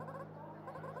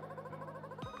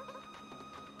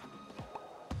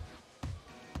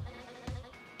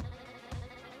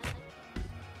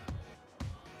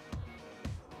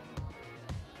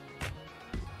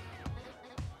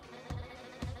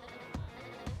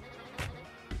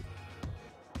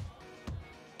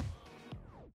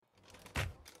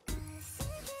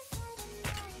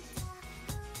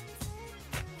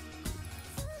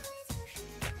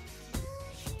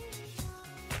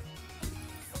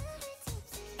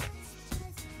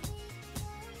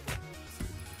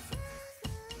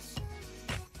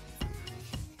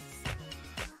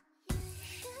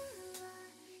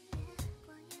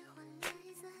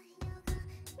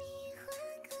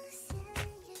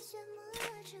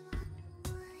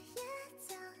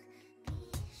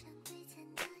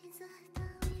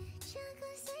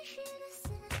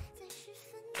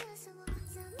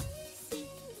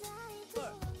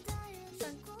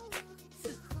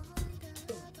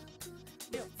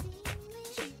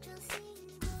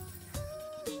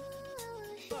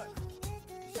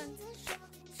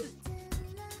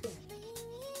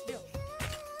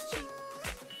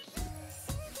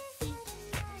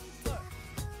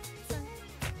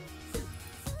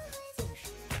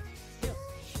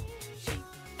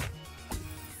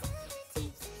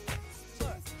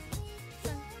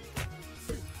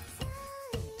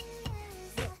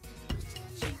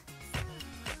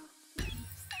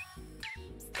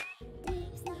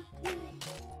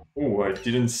 Oh, I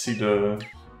didn't see the...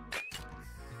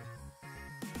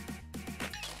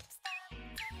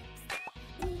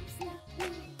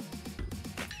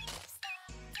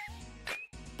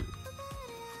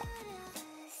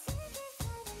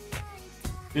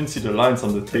 Didn't see the lines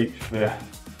on the tape there.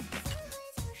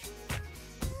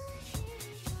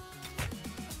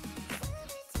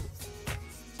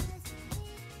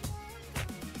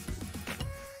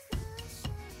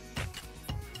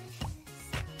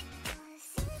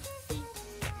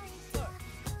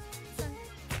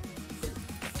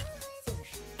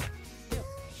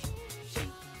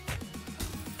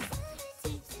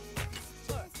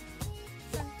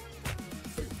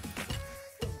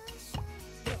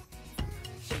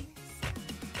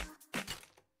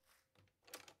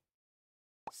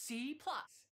 C plus.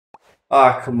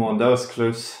 Ah, come on, that was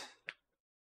close.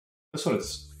 This one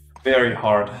is very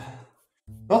hard.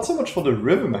 Not so much for the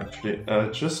rhythm, actually,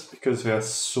 just because there are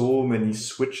so many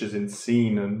switches in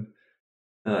scene and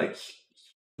like,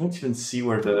 you don't even see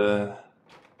where the...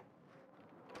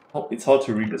 Oh, it's hard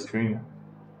to read the screen.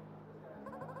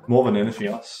 More than anything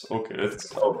else. Okay,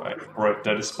 that's... Alright, right,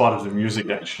 that is part of the music,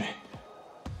 actually.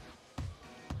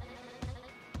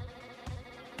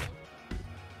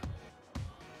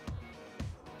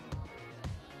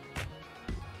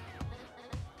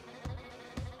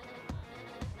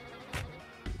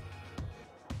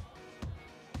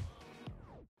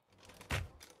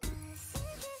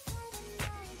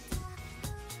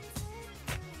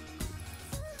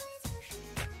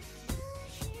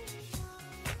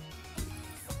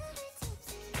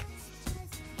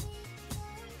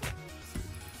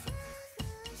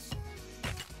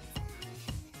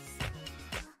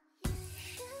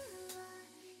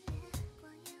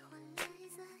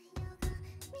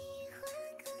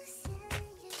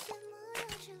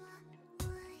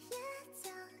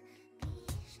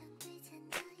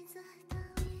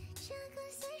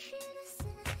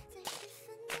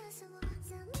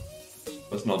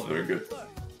 That's not very good.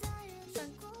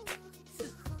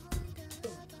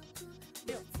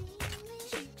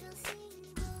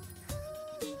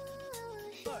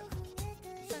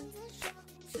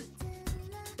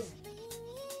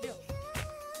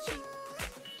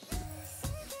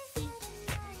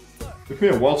 Took me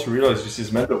a while to realize this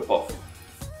is Mendo Puff.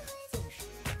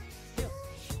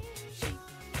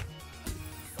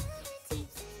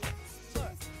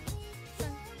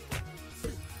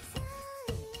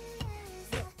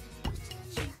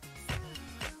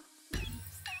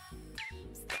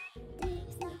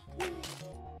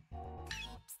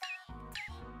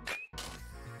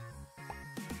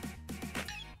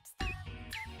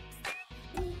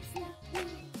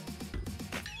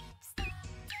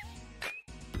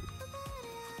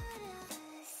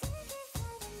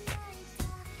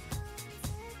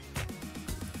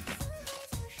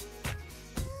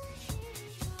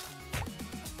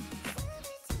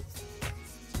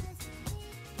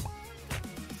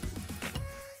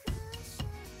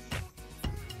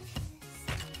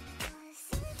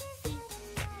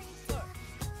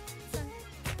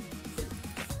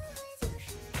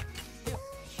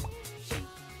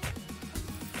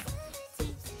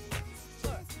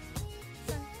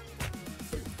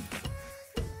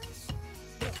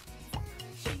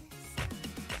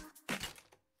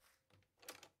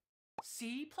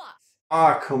 C plus.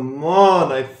 Ah, come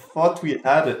on! I thought we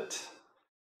had it.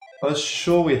 I was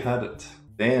sure we had it.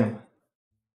 Damn.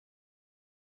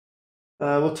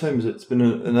 What time is it? It's been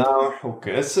an hour.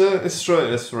 Okay, let's try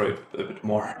a bit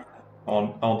more. I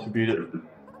want to beat it.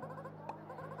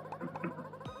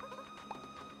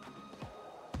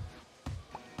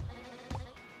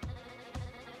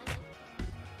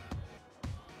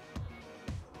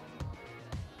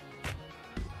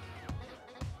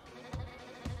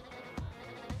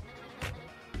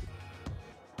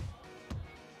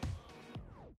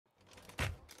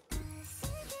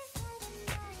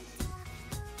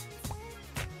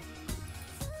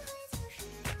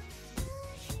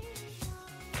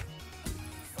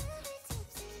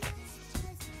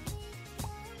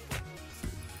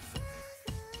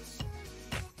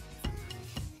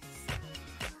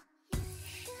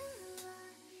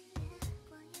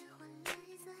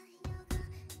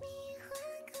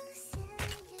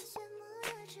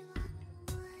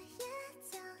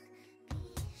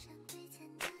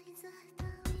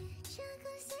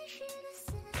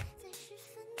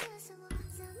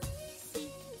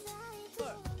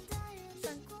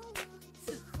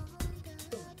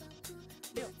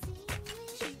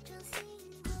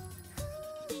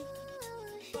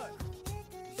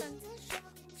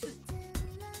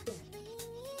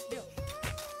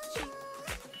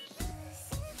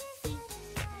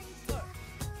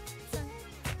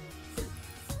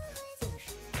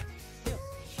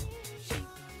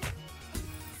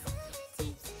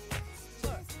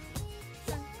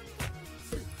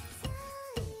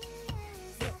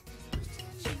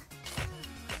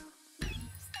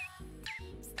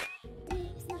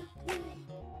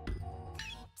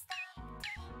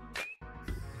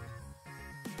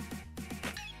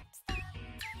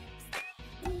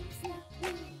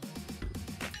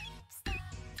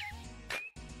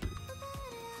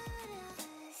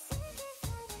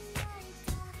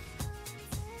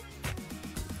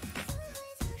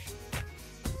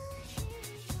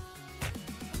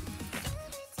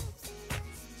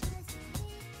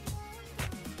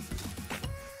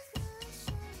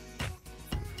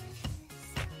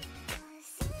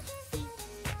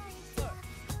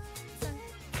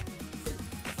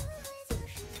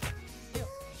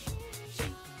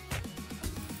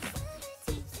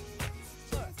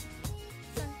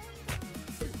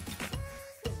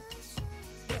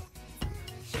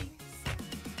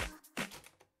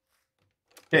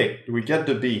 Okay, do we get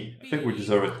the B? I think we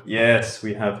deserve it. Yes,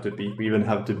 we have the B. We even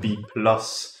have the B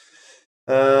plus.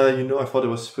 I thought it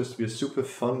was supposed to be a super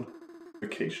fun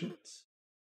vacation.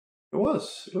 It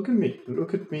was. Look at me.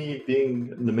 Look at me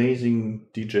being an amazing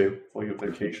DJ for your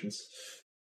vacations.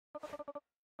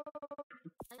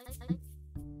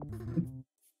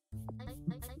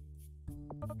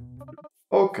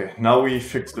 Okay, now we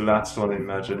fix the last one, I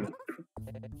imagine.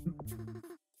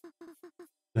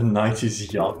 The night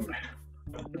is young.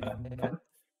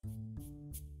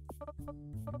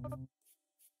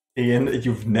 Ian,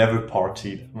 you've never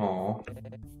partied. Aww.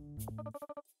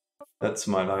 That's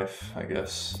my life, I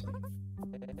guess.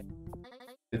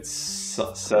 It's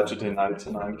Saturday night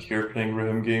and I'm here playing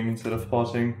Rhythm Game instead of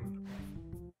partying.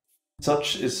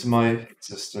 Such is my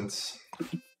existence.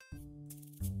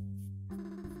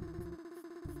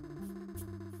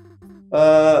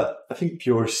 I think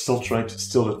Pure is still trying to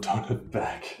steal the donut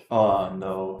back. Oh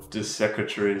no, the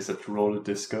secretary is at roller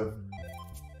disco.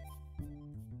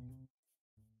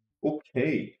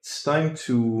 Okay, it's time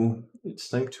to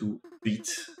beat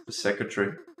the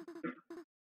secretary.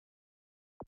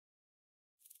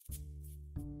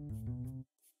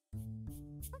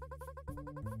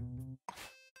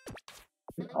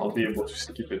 I'll be able to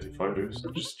skip it if I lose.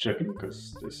 I'm just checking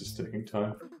because this is taking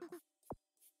time.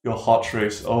 Your hot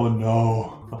race. Oh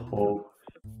no. Oh.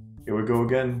 Here we go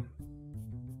again.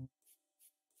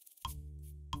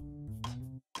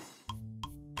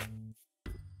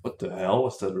 What the hell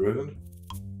was that ribbon?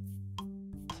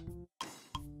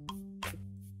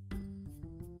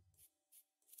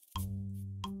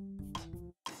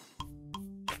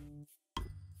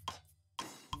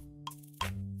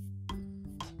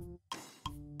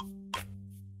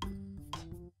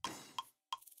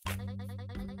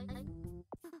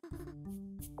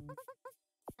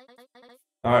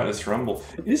 Alright, let's rumble.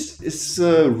 Is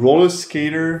roller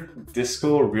skater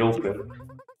disco a real thing?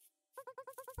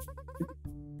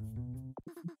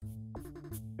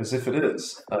 Because if it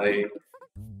is, I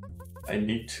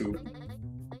need to.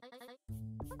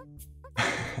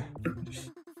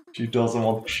 She doesn't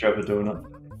want to share a donut.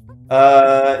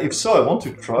 If so, I want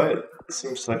to try it. It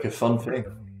seems like a fun thing.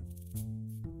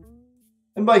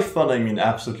 And by fun, I mean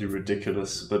absolutely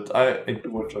ridiculous, but I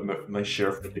do enjoy my share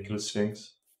of ridiculous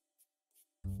things.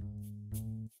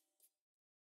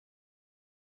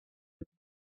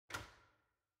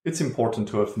 It's important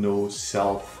to have no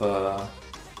sense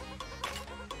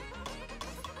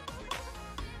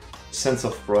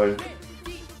of pride.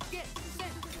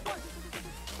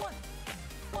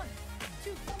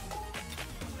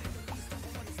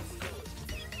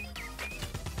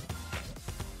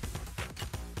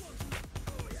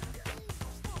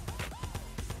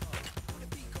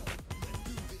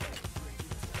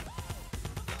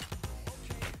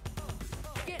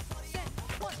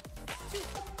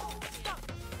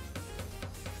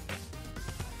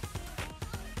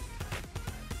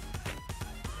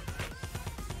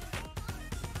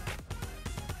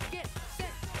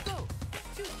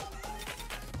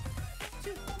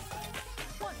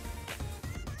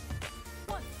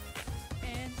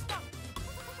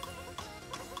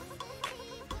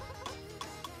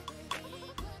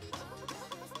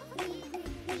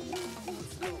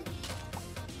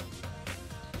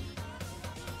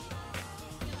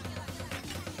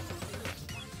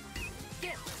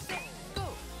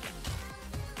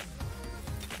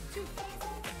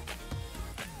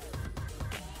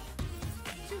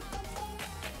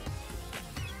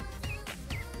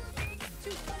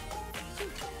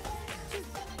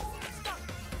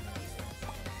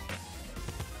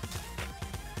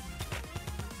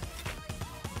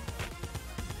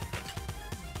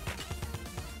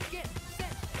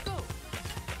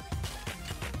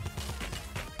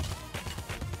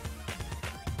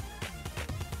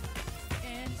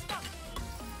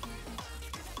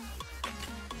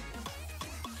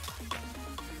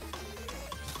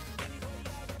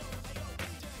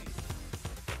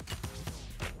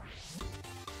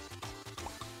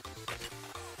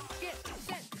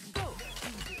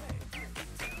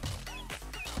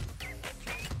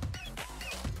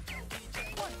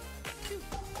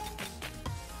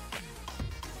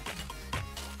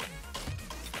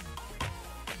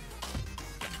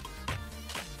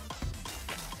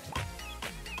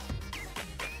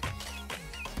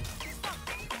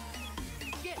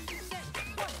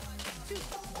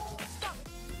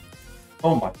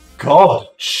 Oh my god!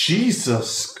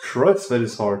 Jesus Christ, that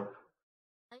is hard.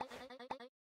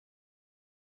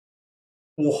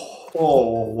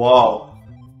 Oh wow.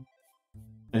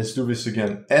 Let's do this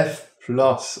again. F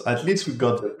plus. At least we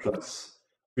got the plus.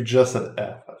 We just had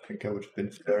F. I think I would have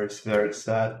been very, very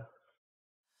sad.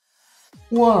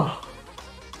 Wow.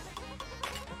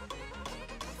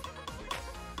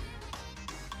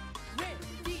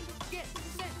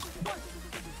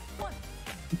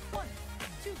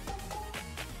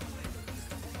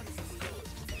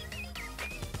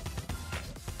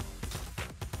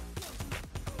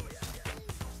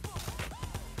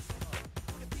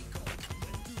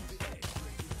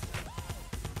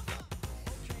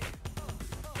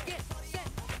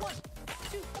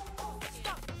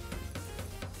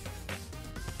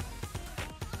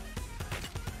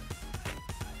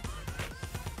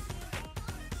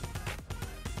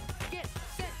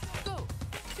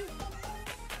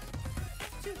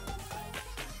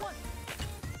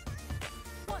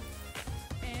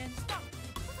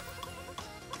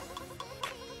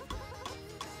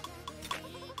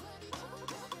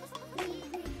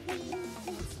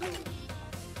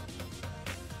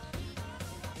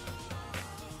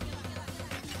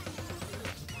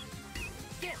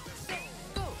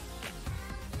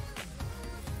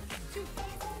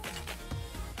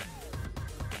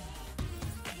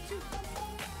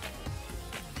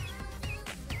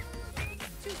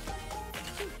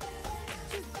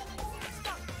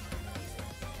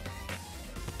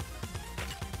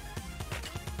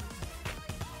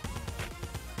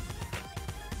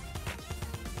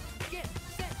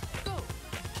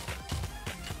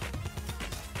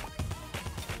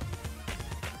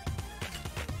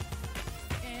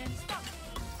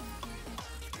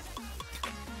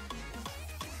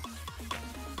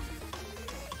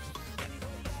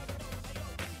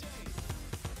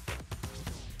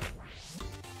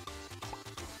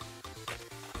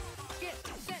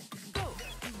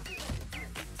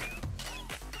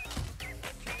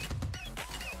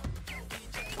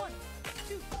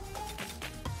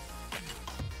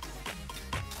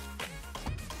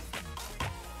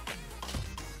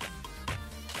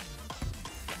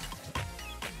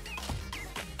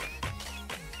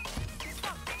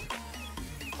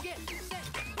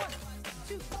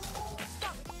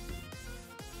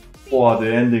 Oh,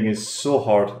 the ending is so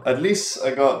hard. At least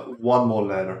I got one more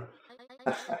letter.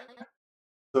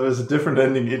 So there's a different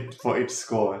ending for each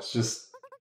score. It's just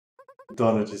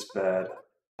Dunnage is bad.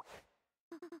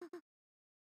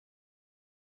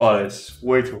 Oh, it's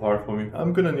way too hard for me.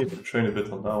 I'm gonna need to train a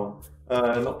bit on that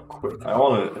one. Not quit. I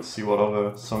wanna see what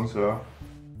other songs there are.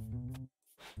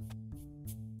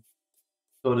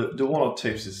 So the one-up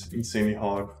tapes is insanely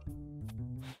hard.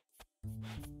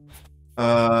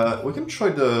 We can try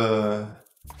the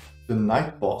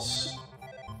night boss.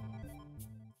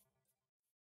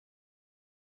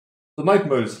 The night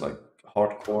mode is like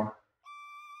hardcore.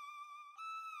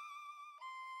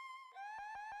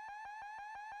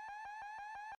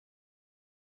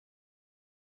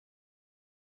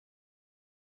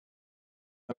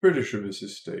 I'm pretty sure this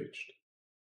is staged.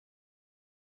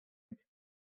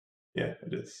 Yeah,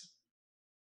 it is.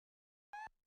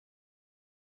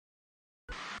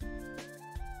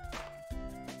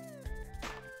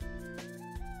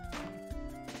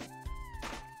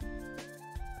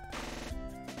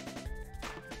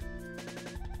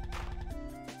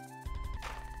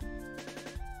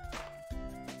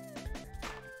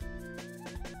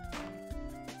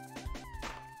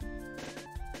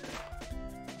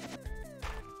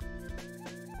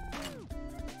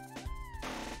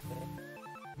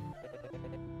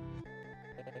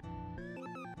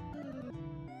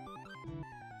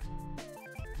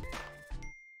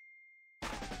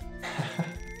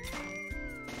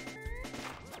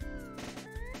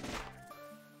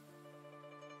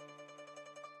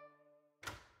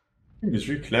 He's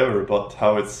really clever about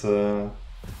how it's oh.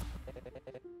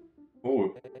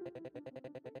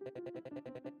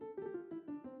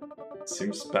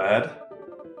 Seems bad.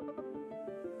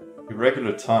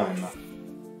 Irregular time.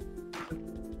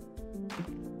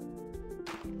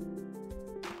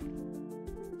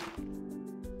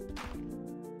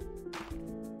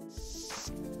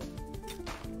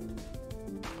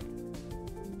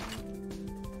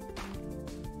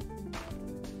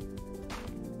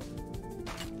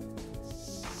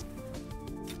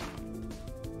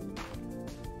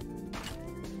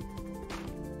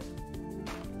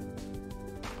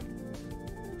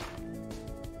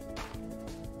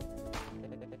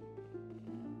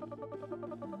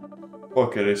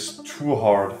 Okay, it's too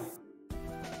hard.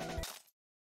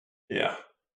 Yeah.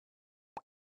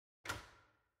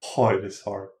 Oh, it is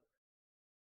hard.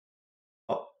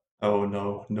 Oh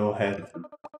no, no head.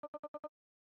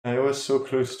 I was so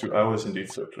close to. I was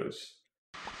indeed so close.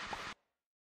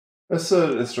 Let's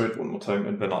try it one more time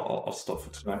and then I'll stop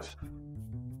for tonight.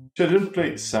 I didn't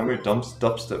play Samurai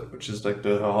Dubstep, which is like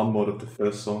the Hahan mode of the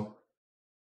first song.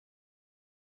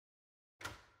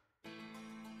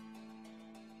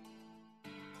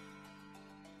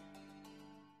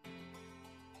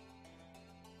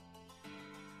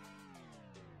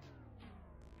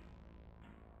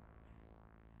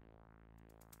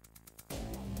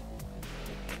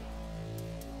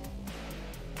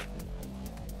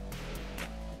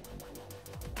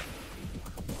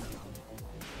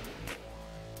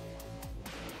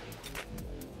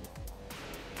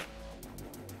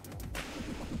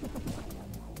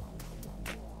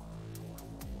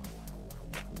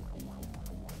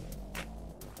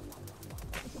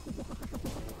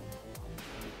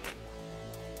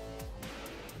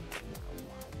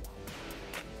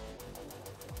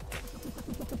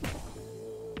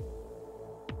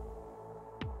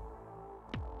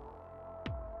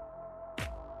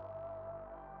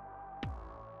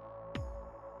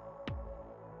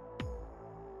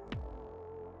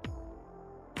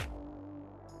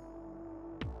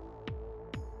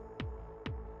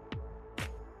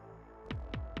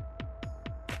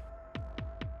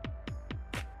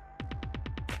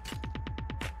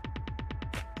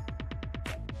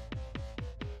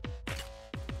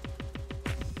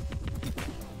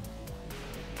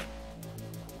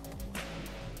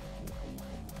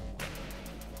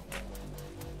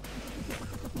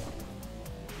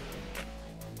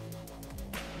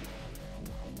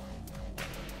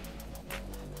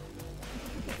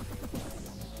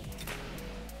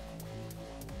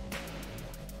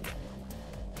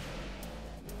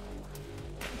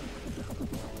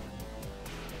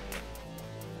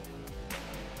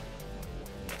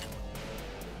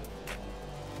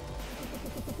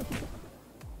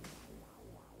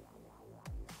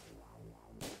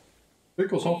 Pretty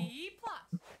cool song. B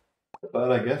plus. Not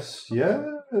bad, I guess. Yeah,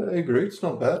 I agree. It's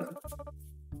not bad.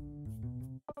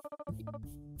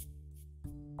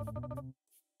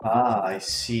 Ah, I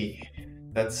see.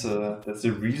 That's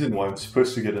the reason why I'm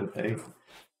supposed to get an A.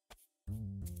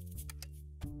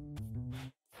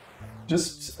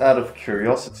 Just out of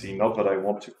curiosity, not that I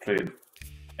want to play it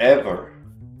ever.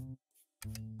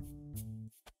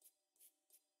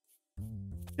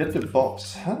 Get the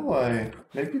box. How do I...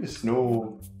 Maybe there's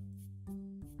no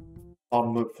hard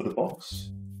mode for the box.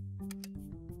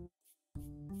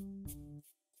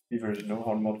 Maybe there's no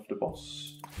hard mode for the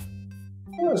boss.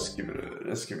 Let's give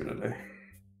it a day.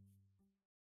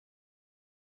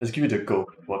 Let's give it a go,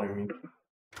 is what I mean.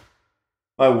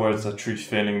 My words are truly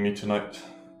failing me tonight.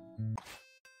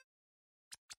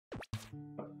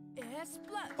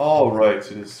 Oh right,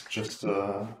 it is just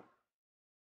a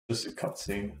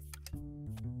cutscene.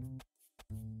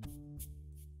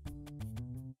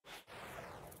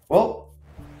 Well,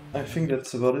 I think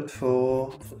that's about it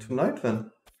for tonight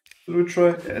then. Should we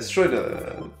try? Yeah, let's try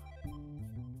the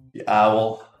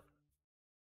owl.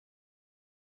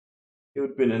 It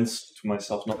would be an insult to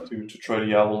myself not to try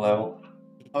the owl level.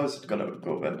 How is it gonna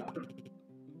go then?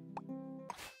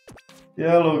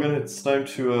 Yeah, Logan, it's time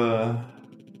to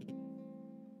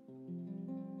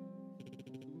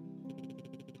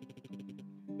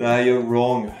Nah, you're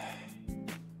wrong.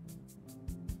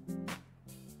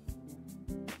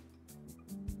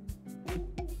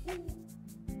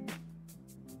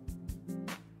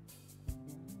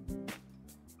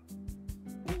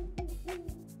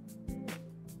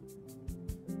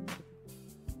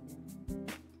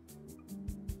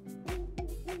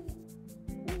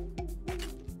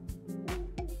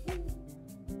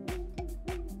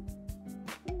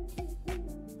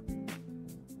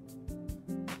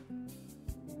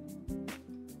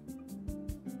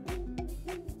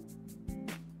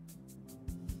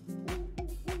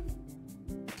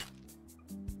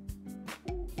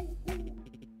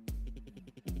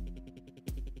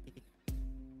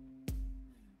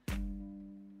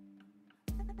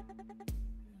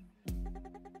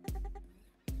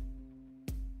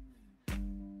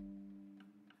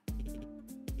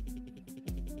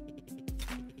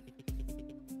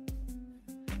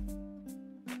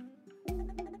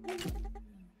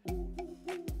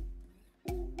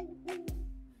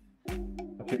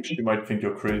 I think she might think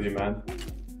you're crazy, man.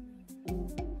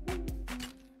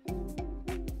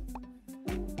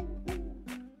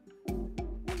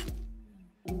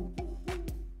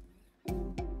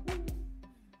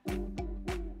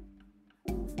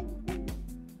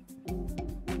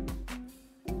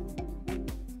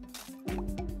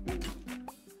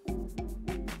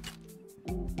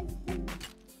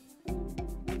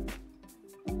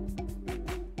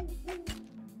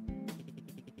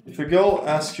 If a girl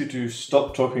asks you to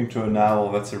stop talking to an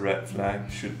owl, that's a red flag.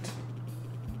 You should...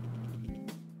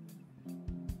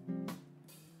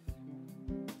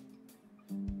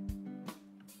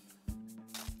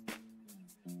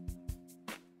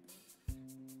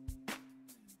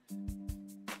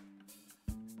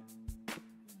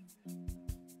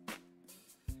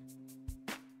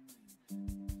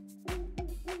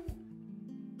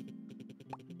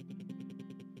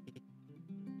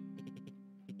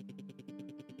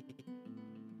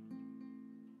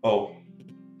 Oh.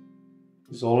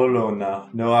 He's all alone now.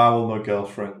 No owl, no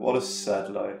girlfriend. What a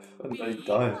sad life. And then he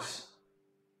dies.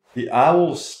 The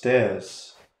owl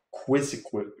stares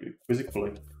quizzically.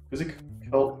 Quizzical.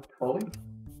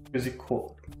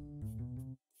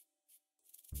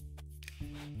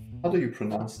 How do you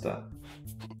pronounce that?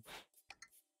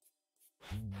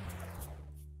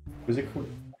 Quizzically?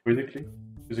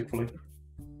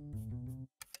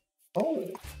 Oh.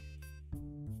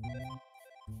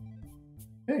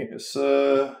 Okay,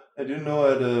 so I didn't know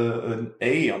I had an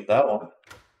A on that one.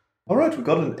 Alright, we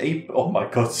got an A. Oh my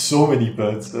god, so many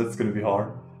birds. That's gonna be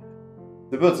hard.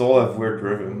 The birds all have weird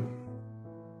rhythm.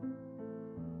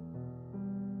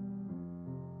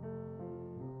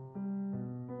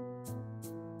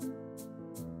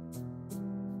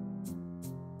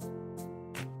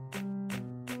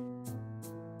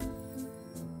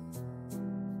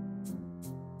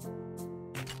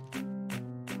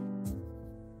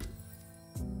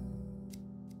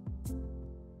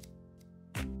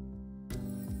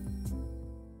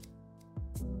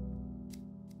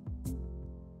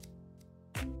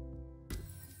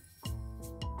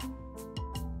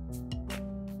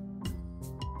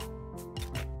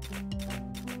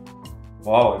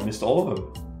 Wow, I missed all of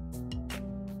them.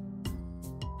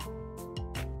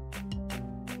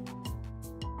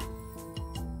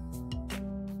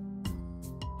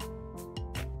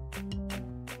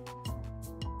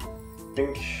 I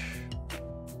think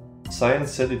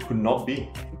science said it could not be.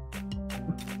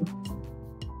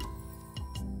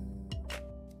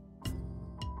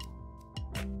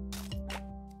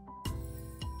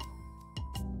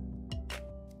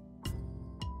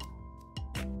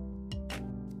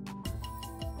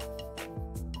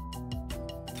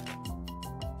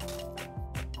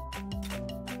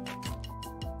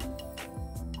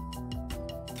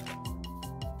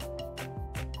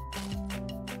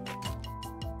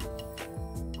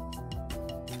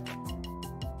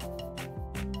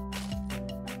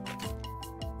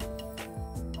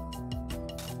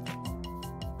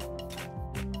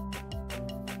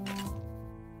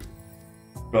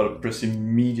 Gotta press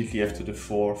immediately after the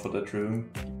 4 for that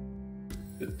room.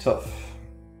 Bit tough.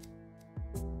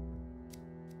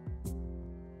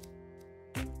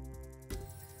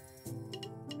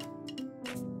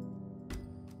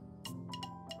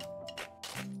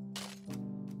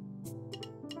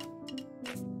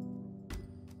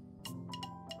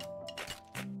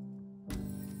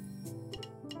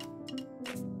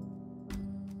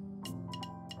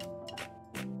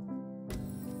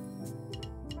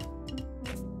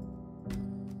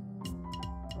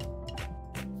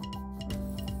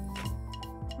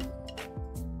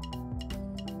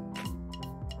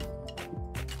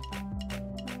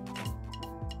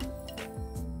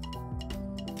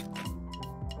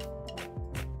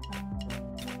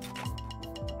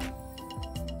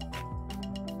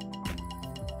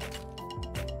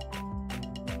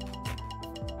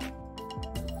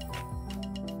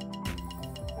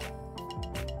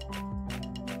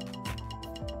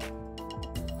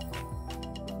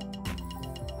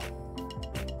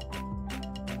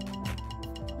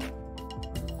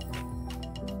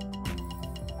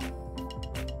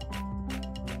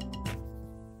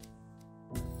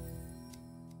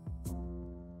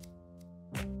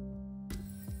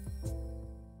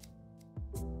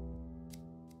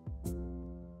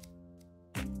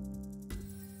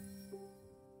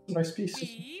 Nice piece.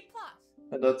 B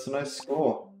plus. And that's a nice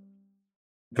score.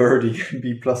 Birdie.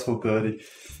 B plus for birdie.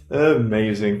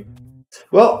 Amazing.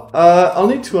 Well, I'll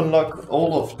need to unlock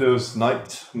all of those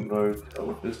night mode.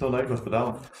 Oh, there's no night mode for that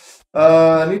one.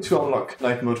 I need to unlock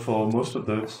night mode for most of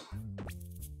those.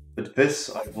 But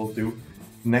this I will do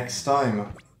next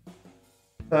time.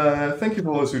 Thank you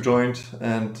for those who joined,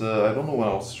 and I don't know when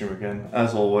I'll stream again.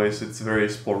 As always, it's very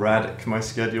sporadic, my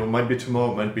schedule. Might be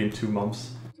tomorrow, might be in 2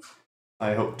 months.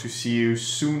 I hope to see you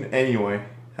soon anyway.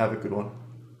 Have a good one.